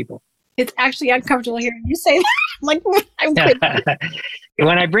challenged people. It's actually uncomfortable hearing you say that. Like, I'm kidding.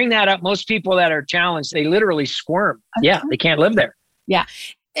 When I bring that up, most people that are challenged, they literally squirm. Yeah. They can't live there. Yeah.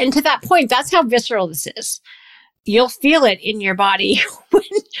 And to that point, that's how visceral this is. You'll feel it in your body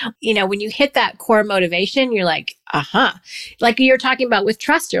when you hit that core motivation, you're like, like you were talking about with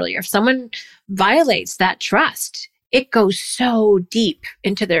trust earlier. If someone violates that trust, it goes so deep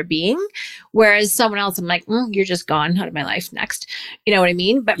into their being. Whereas someone else, I'm like, you're just gone out of my life next. You know what I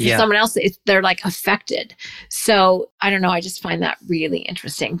mean? But for someone else, they're like affected. So I don't know. I just find that really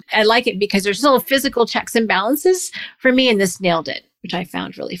interesting. I like it because there's still physical checks and balances for me, and this nailed it, which I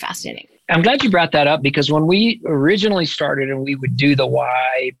found really fascinating. I'm glad you brought that up, because when we originally started and we would do the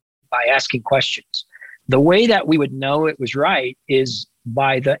why by asking questions, the way that we would know it was right is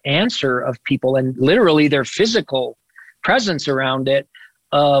by the answer of people and literally their physical presence around it.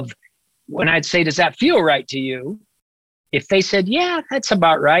 Of when I'd say, does that feel right to you? If they said, yeah, that's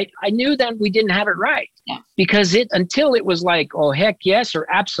about right, I knew that we didn't have it right. Yeah. Because until it was like, oh, heck yes, or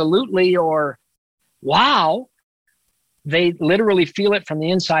absolutely, or wow, they literally feel it from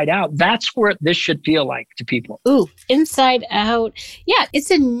the inside out. That's where this should feel like to people. Ooh, inside out. Yeah, it's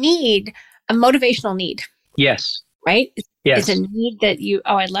a need, a motivational need. Yes. Right? Yes. It's a need that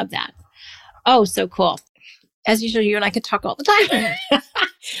I love that. Oh, so cool. As usual, you and I could talk all the time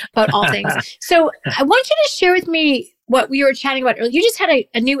about all things. So I want you to share with me what we were chatting about earlier. You just had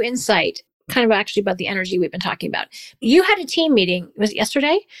a new insight, kind of actually about the energy we've been talking about. You had a team meeting, was it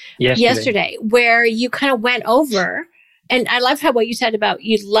yesterday? Yesterday, where you kind of went over. And I love what you said about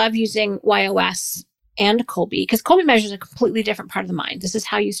you love using YOS and Kolbe, because Kolbe measures a completely different part of the mind. This is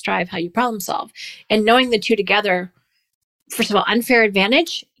how you strive, how you problem solve. And knowing the two together, first of all, unfair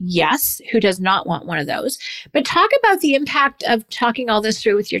advantage, yes. Who does not want one of those? But talk about the impact of talking all this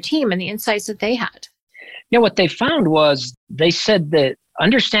through with your team and the insights that they had. What they found was they said that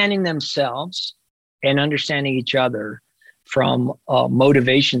understanding themselves and understanding each other from a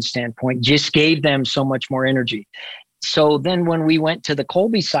motivation standpoint just gave them so much more energy. So then when we went to the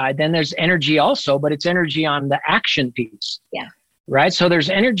Kolbe side, then there's energy also, but it's energy on the action piece. Yeah. Right. So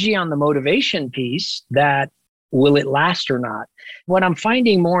there's energy on the motivation piece, that will it last or not? What I'm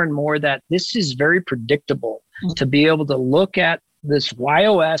finding more and more, that this is very predictable to be able to look at this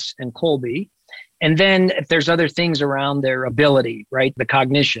YOS and Kolbe. And then if there's other things around their ability, right? The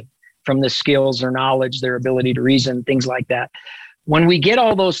cognition from the skills or knowledge, their ability to reason, things like that. When we get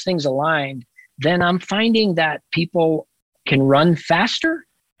all those things aligned, then I'm finding that people can run faster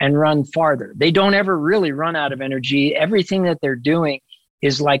and run farther. They don't ever really run out of energy. Everything that they're doing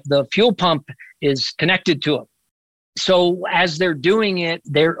is like the fuel pump is connected to them. So as they're doing it,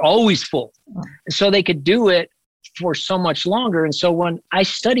 they're always full. So they could do it for so much longer. And so when I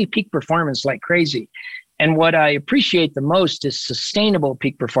study peak performance like crazy, and what I appreciate the most is sustainable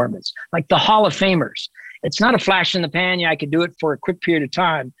peak performance, like the Hall of Famers. It's not a flash in the pan. Yeah, I could do it for a quick period of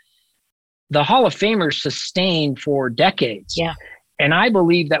time. The Hall of Famers sustain for decades. Yeah. And I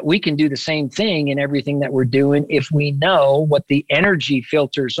believe that we can do the same thing in everything that we're doing if we know what the energy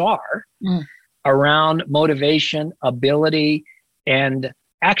filters are around motivation, ability, and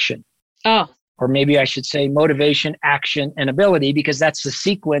action. Oh. Or maybe I should say motivation, action, and ability, because that's the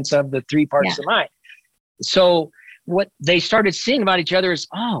sequence of the three parts of mind. So what they started seeing about each other is,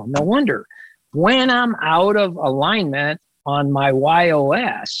 oh, no wonder when I'm out of alignment on my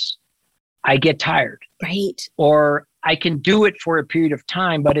YOS, I get tired. Right. Or I can do it for a period of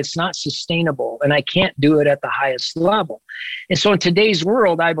time, but it's not sustainable and I can't do it at the highest level. And so in today's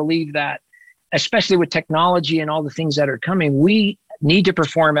world, I believe that, especially with technology and all the things that are coming, we need to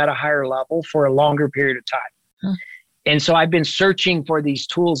perform at a higher level for a longer period of time. And so I've been searching for these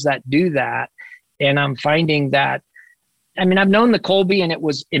tools that do that. And I'm finding that, I mean, I've known the Kolbe and it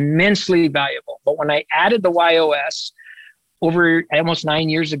was immensely valuable. But when I added the YOS over almost 9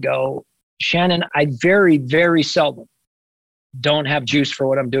 years ago, Shannon, I very, very seldom don't have juice for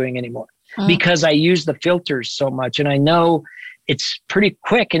what I'm doing anymore because I use the filters so much. And I know it's pretty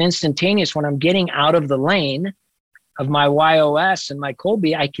quick and instantaneous when I'm getting out of the lane of my YOS and my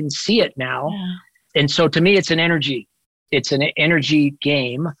Kolbe. I can see it now. Yeah. And so to me, it's an energy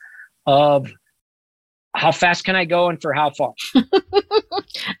game of how fast can I go and for how far?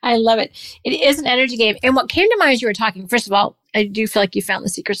 I love it. It is an energy game. And what came to mind as you were talking, first of all, I do feel like you found the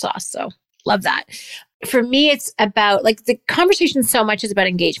secret sauce. So love that. For me, it's about like the conversation so much is about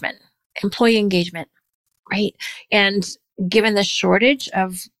engagement, employee engagement, right? And given the shortage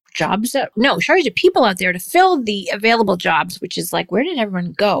of shortage of people out there to fill the available jobs, which is like, where did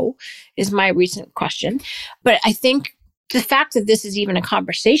everyone go is my recent question. But I think the fact that this is even a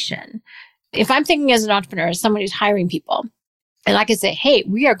conversation, if I'm thinking as an entrepreneur, as someone who's hiring people, and I can say, hey,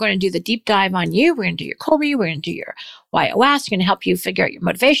 we are going to do the deep dive on you. We're going to do your Kolbe. We're going to do your YOS. We're going to help you figure out your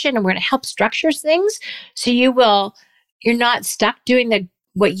motivation. And we're going to help structure things. So you're not stuck doing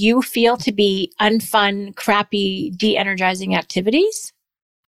what you feel to be unfun, crappy, de-energizing activities.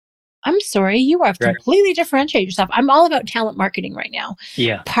 I'm sorry, you have completely differentiated yourself. I'm all about talent marketing right now.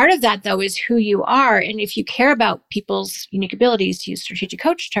 Yeah. Part of that, though, is who you are. And if you care about people's unique abilities, to use strategic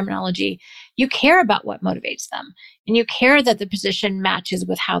coach terminology, you care about what motivates them. And you care that the position matches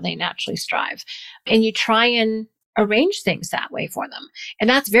with how they naturally strive. And you try and arrange things that way for them. And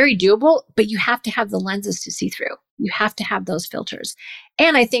that's very doable, but you have to have the lenses to see through. You have to have those filters.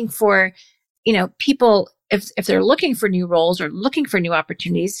 And I think for, people, if they're looking for new roles or looking for new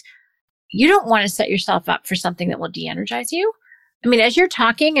opportunities, you don't want to set yourself up for something that will de-energize you. I mean, as you're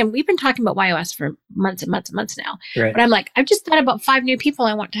talking, and we've been talking about YOS for months and months and months now, but I'm like, I've just thought about 5 new people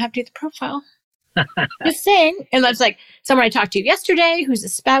I want to have do the profile. Just saying. And that's like someone I talked to yesterday who's a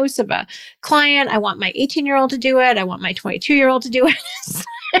spouse of a client. I want my 18-year-old to do it. I want my 22-year-old to do it.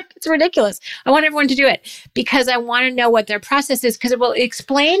 It's ridiculous. I want everyone to do it because I want to know what their process is, because it will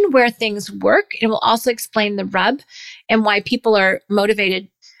explain where things work. It will also explain the rub and why people are motivated.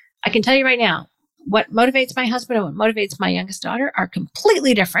 I can tell you right now, what motivates my husband and what motivates my youngest daughter are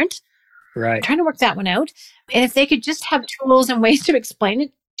completely different. Right. I'm trying to work that one out. And if they could just have tools and ways to explain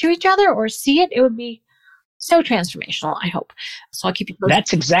it to each other or see it, it would be so transformational, I hope. So I'll keep you posted.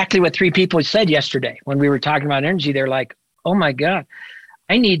 That's exactly what 3 people said yesterday when we were talking about energy. They're like, oh my God,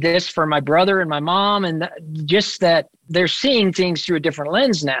 I need this for my brother and my mom. And just that they're seeing things through a different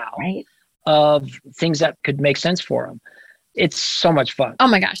lens now, right, of things that could make sense for them. It's so much fun. Oh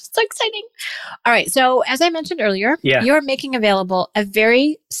my gosh, it's so exciting. All right. So as I mentioned earlier, you're making available a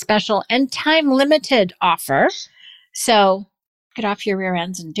very special and time-limited offer. So get off your rear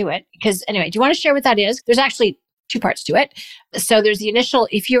ends and do it. Because anyway, do you want to share what that is? There's actually 2 parts to it. So there's the initial,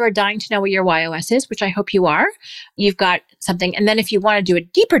 if you are dying to know what your YOS is, which I hope you are, you've got something. And then if you want to do a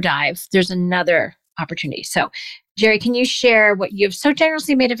deeper dive, there's another opportunity. So Jerry, can you share what you've so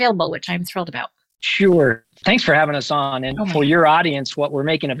generously made available, which I'm thrilled about? Sure. Thanks for having us on. And for your audience, what we're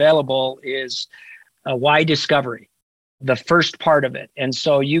making available is a Why Discovery, the first part of it. And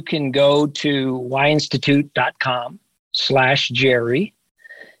so you can go to whyinstitute.com/Jerry,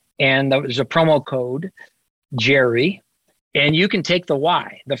 and there's a promo code, Jerry, and you can take the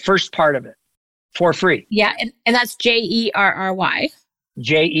why, the first part of it, for free. Yeah, and that's Jerry.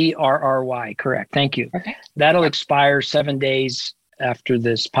 Jerry, correct. Thank you. Okay. That'll expire 7 days after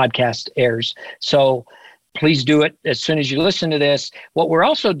this podcast airs. So please do it as soon as you listen to this. What we're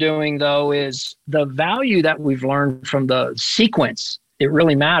also doing, though, is the value that we've learned from the sequence. It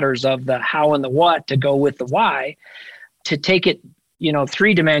really matters of the how and the what to go with the why, to take it,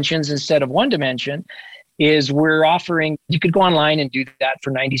 3 dimensions instead of 1 dimension, is we're offering, you could go online and do that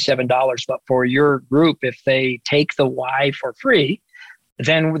for $97. But for your group, if they take the why for free,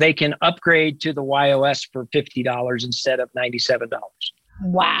 then they can upgrade to the YOS for $50 instead of $97.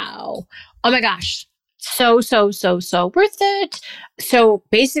 Wow. Oh my gosh. So worth it. So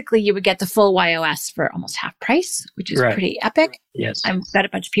basically you would get the full YOS for almost half price, which is pretty epic. Yes. I've got a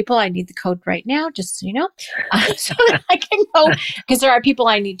bunch of people. I need the code right now, just so you know, so that I can go, because there are people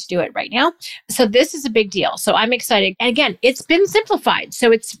I need to do it right now. So this is a big deal. So I'm excited. And again, it's been simplified.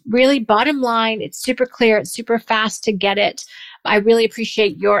 So it's really bottom line. It's super clear. It's super fast to get it. I really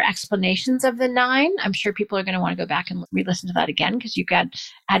appreciate your explanations of the 9. I'm sure people are going to want to go back and re-listen to that again because you got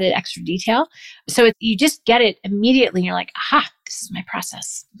added extra detail. So you just get it immediately. And you're like, aha, this is my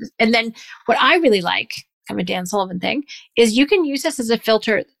process. And then what I really like, kind of a Dan Sullivan thing, is you can use this as a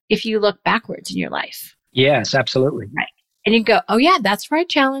filter if you look backwards in your life. Yes, absolutely. Right. And you go, oh yeah, that's where I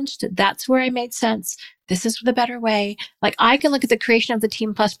challenged. That's where I made sense. This is the better way. Like I can look at the creation of the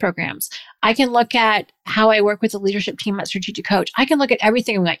Team Plus programs. I can look at how I work with the leadership team at Strategic Coach. I can look at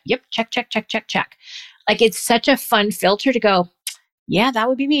everything and be like, yep, check. Like it's such a fun filter to go, yeah, that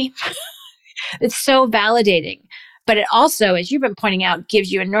would be me. It's so validating. But it also, as you've been pointing out,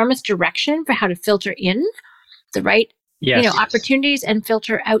 gives you enormous direction for how to filter in the right opportunities and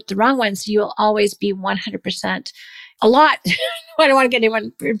filter out the wrong ones. So you'll always be 100%. A lot. I don't want to get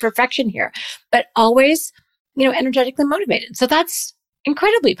anyone in perfection here, but always, energetically motivated. So that's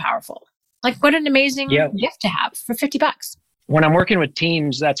incredibly powerful. Like what an amazing gift to have for $50. When I'm working with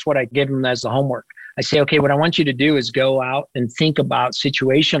teams, that's what I give them as the homework. I say, okay, what I want you to do is go out and think about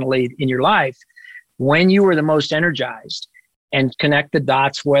situationally in your life when you were the most energized and connect the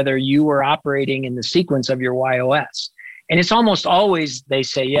dots, whether you were operating in the sequence of your YOS. And it's almost always they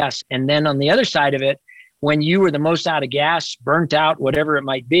say yes. And then on the other side of it, when you were the most out of gas, burnt out, whatever it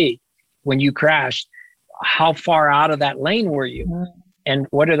might be, when you crashed, how far out of that lane were you? And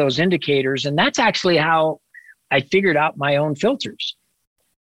what are those indicators? And that's actually how I figured out my own filters.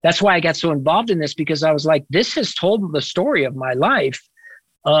 That's why I got so involved in this, because I was like, this has told the story of my life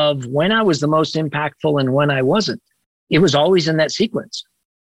of when I was the most impactful and when I wasn't. It was always in that sequence.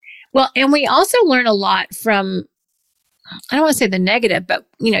 Well, and we also learn a lot from, I don't want to say the negative, but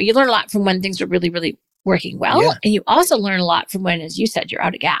you learn a lot from when things are really, really working well. Yeah. And you also learn a lot from when, as you said, you're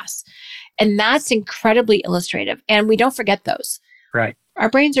out of gas. And that's incredibly illustrative. And we don't forget those. Right. Our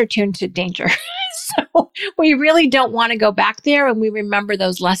brains are tuned to danger. So we really don't want to go back there, and we remember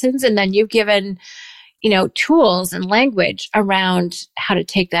those lessons. And then you've given, tools and language around how to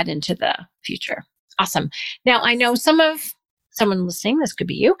take that into the future. Awesome. Now, I know someone listening, this could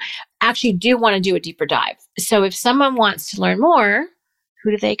be you, actually do want to do a deeper dive. So if someone wants to learn more, who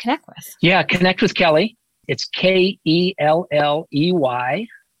do they connect with? Yeah, connect with Kelley. It's Kelley at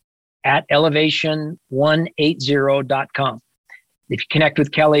elevation180.com. If you connect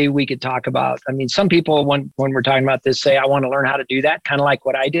with Kelley, we could talk about, some people, when we're talking about this, say, I want to learn how to do that, kind of like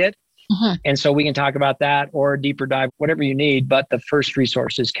what I did. Mm-hmm. And so we can talk about that or a deeper dive, whatever you need. But the first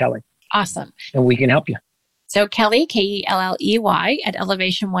resource is Kelley. Awesome. And we can help you. So Kelley, Kelley at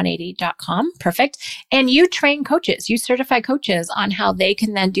elevation180.com. Perfect. And you train coaches, you certify coaches on how they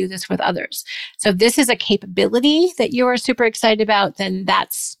can then do this with others. So if this is a capability that you are super excited about, then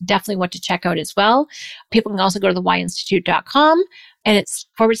that's definitely what to check out as well. People can also go to the yinstitute.com and it's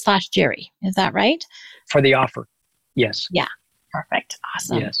 /Jerry. Is that right? For the offer. Yes. Yeah. Perfect.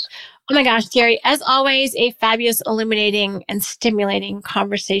 Awesome. Yes. Oh my gosh, Jerry, as always, a fabulous, illuminating, and stimulating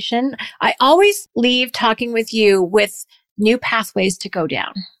conversation. I always leave talking with you with new pathways to go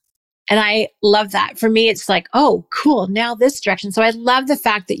down. And I love that. For me, it's like, oh, cool, now this direction. So I love the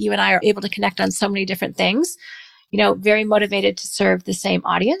fact that you and I are able to connect on so many different things. Very motivated to serve the same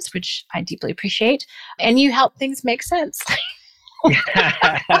audience, which I deeply appreciate. And you help things make sense.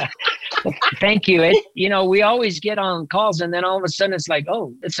 Thank you. We always get on calls and then all of a sudden it's like,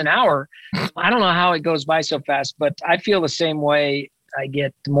 oh, it's an hour. I don't know how it goes by so fast, but I feel the same way. I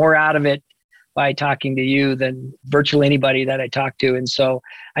get more out of it by talking to you than virtually anybody that I talk to. And so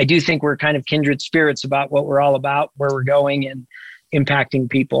I do think we're kind of kindred spirits about what we're all about, where we're going and impacting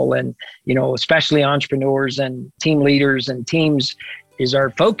people. And, especially entrepreneurs and team leaders and teams is our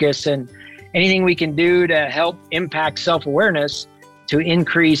focus. And anything we can do to help impact self-awareness to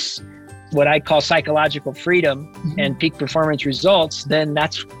increase what I call psychological freedom and peak performance results, then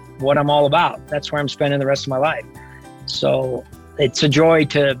that's what I'm all about. That's where I'm spending the rest of my life. So it's a joy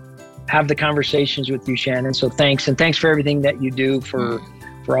to have the conversations with you, Shannon. So thanks. And thanks for everything that you do for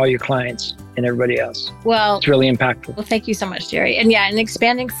all your clients and everybody else. Well, it's really impactful. Well, thank you so much, Jerry. And and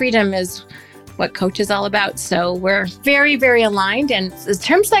expanding freedom is what Coach is all about. So we're very, very aligned. And the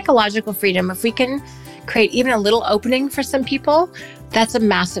term psychological freedom, if we can create even a little opening for some people, that's a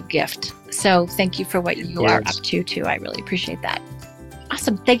massive gift. So thank you for what you are up to too. I really appreciate that.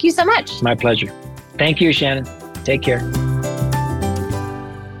 Awesome. Thank you so much. My pleasure. Thank you, Shannon. Take care.